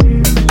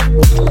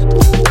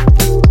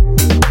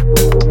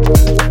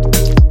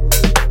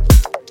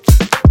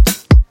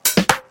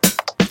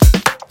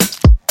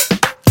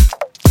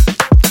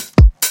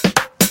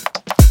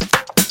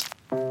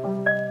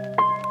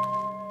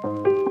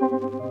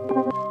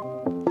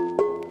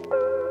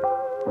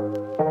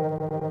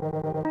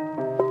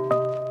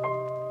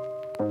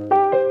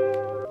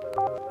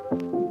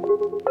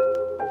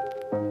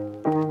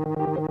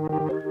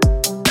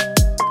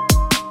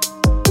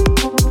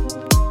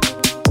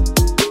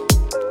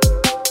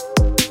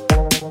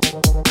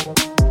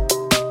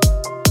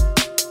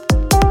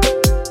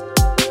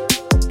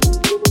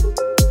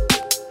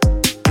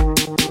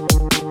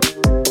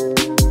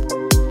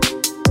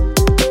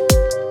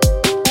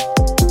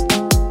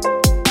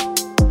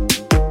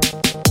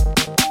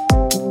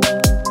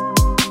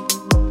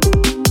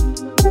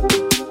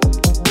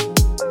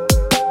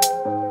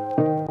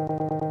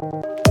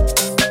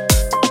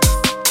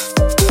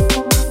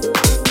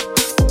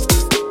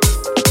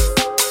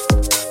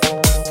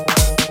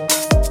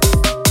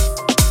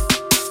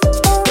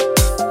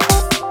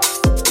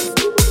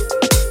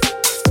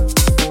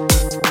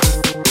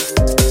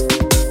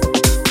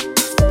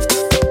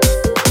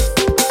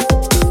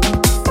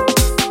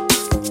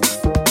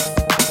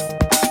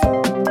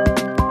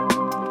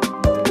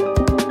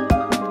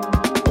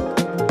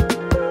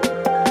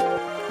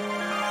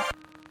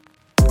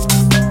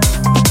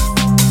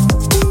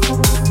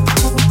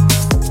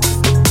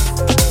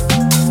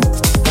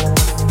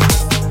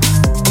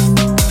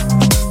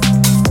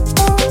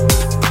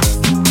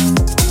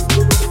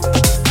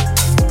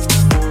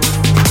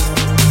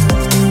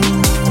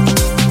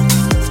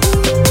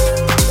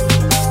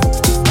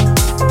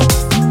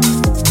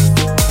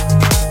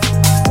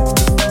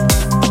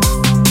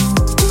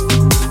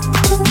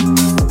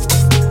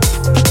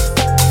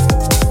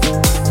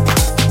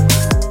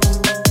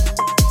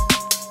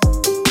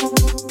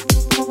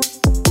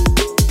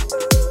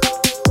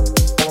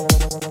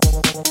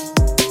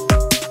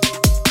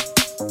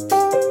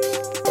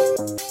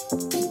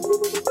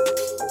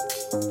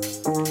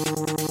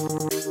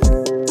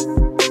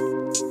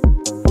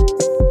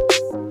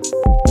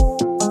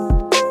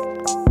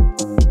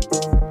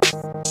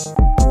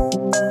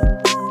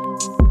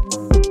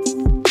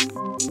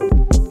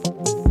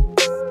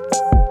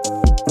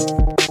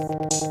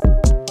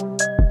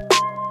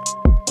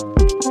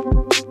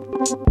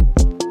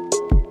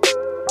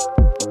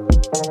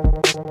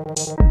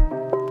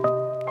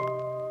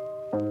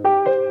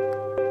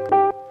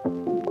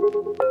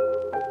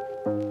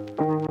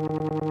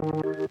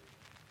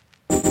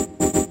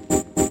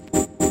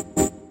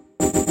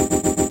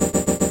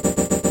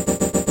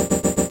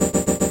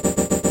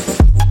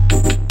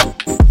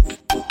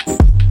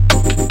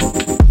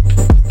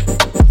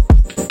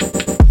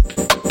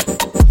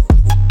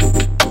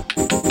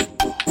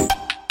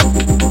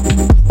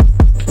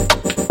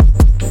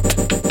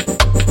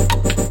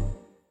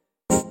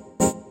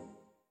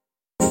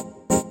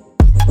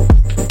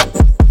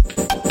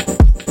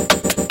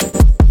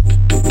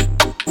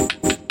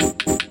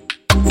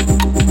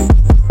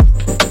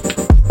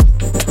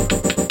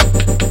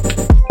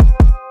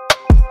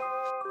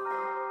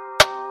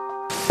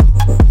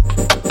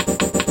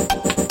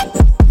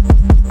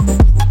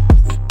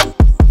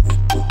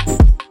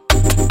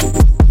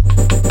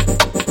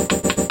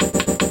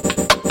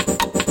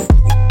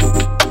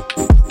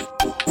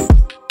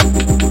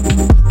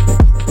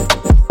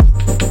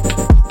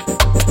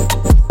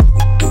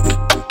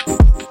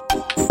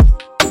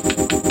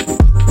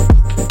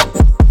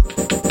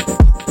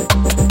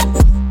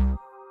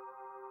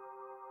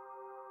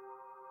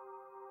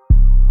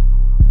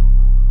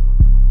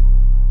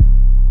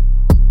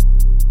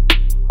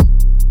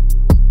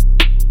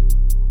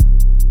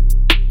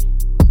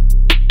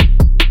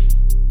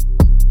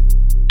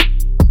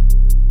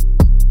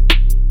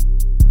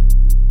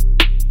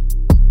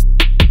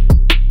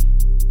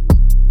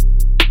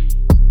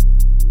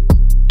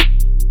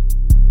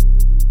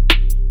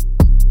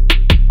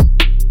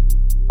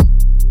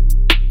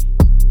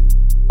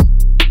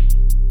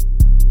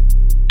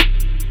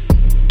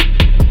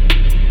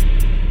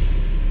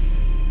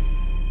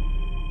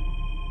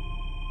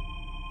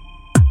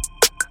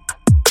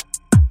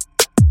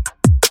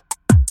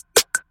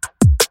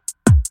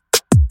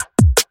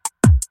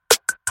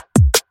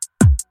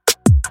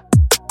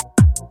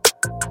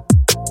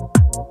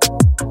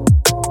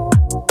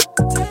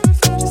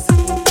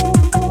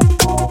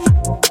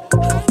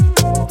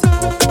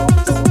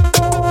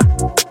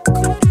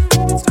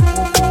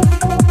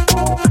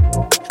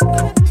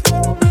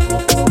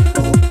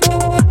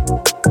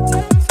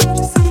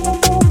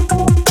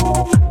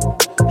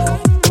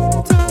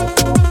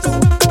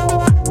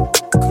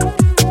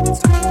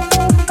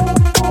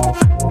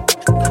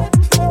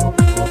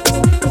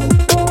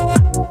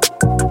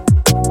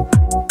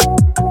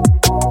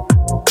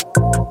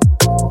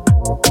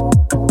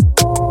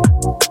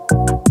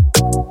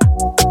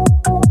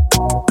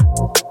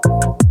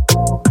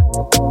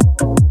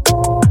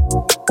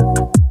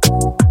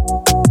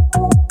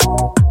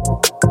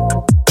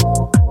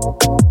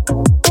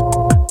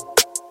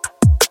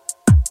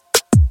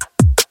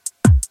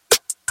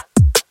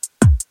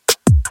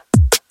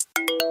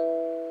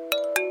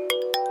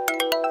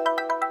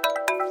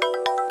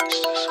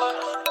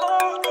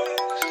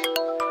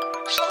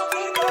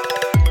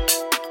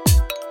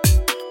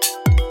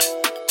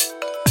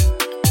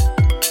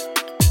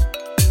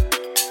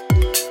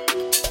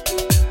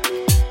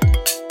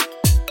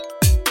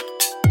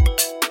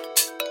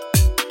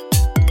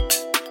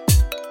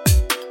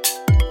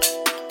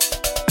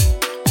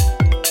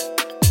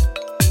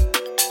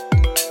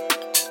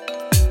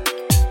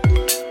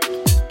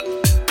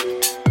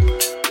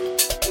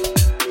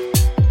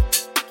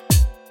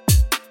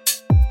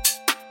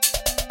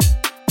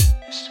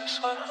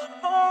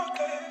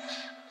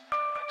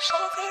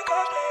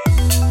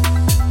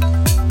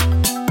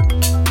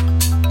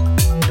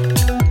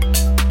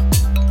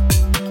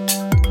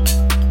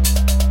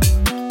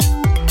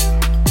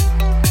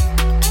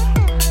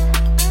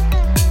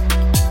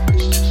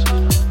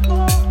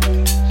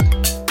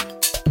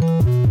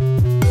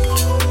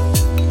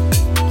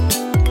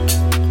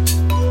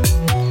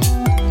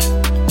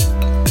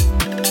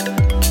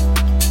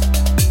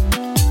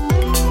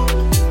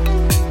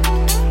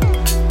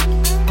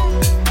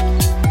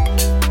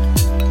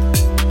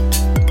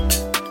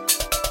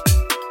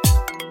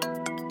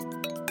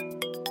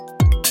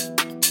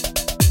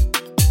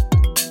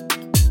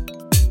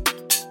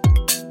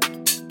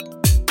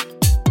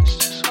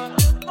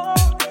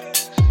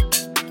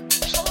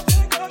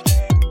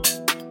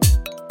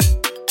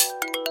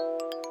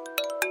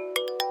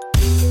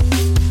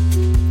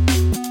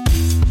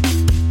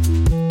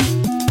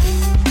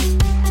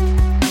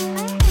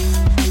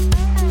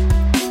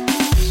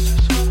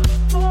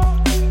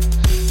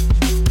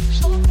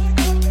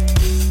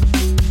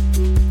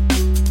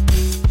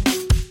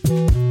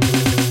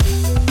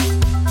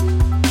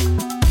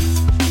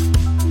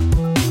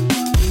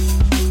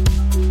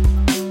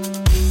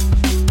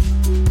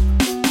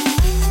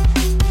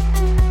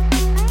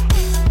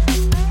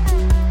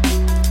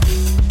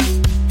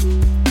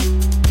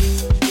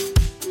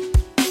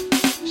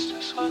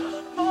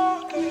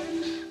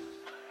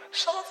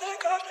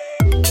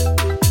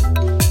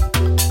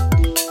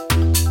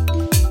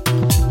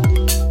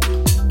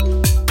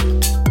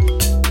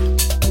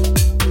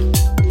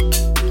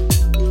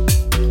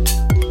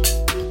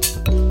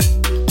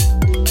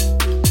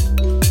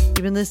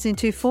Listening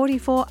to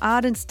 44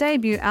 Ardent's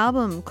debut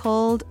album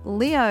called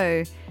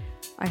Leo.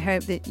 I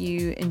hope that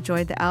you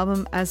enjoyed the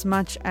album as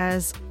much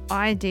as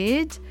I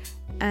did,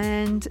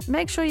 and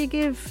make sure you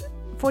give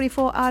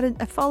 44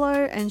 Ardent a follow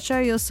and show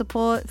your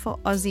support for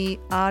Aussie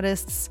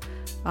artists.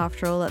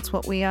 After all, that's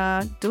what we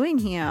are doing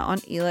here on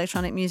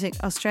Electronic Music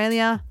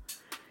Australia.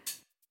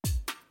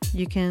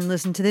 You can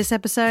listen to this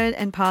episode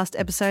and past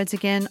episodes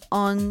again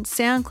on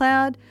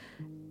SoundCloud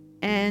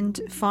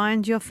and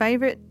find your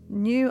favourite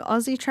new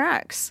Aussie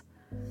tracks.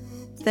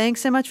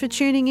 Thanks so much for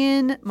tuning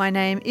in. My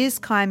name is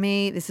Kai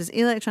Me. This is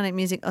Electronic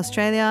Music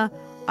Australia.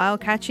 I'll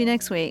catch you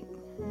next week.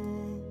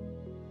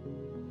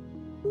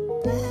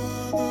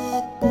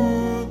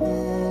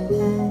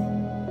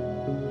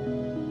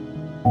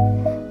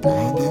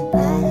 Blinded by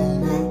the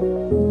light,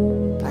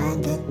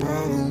 blinded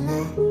by the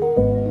light,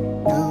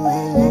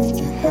 nowhere left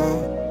to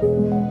hide,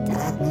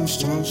 darkness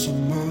turns to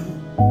night.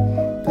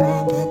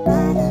 Blinded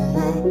by the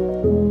light,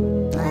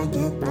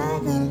 blinded by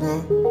the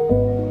light,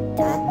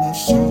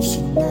 darkness turns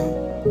to night.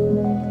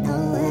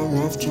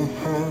 To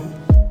hide.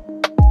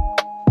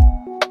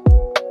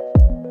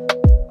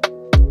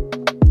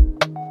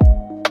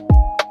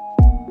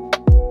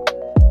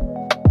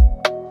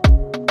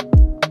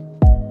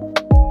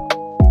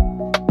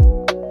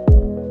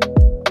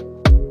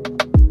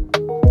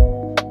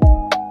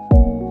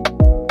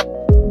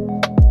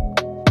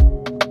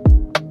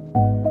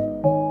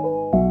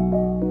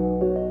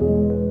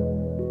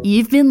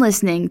 You've been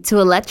listening to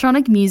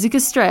Electronic Music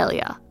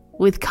Australia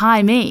with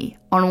Kai Me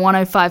on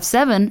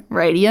 105.7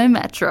 Radio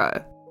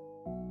Metro.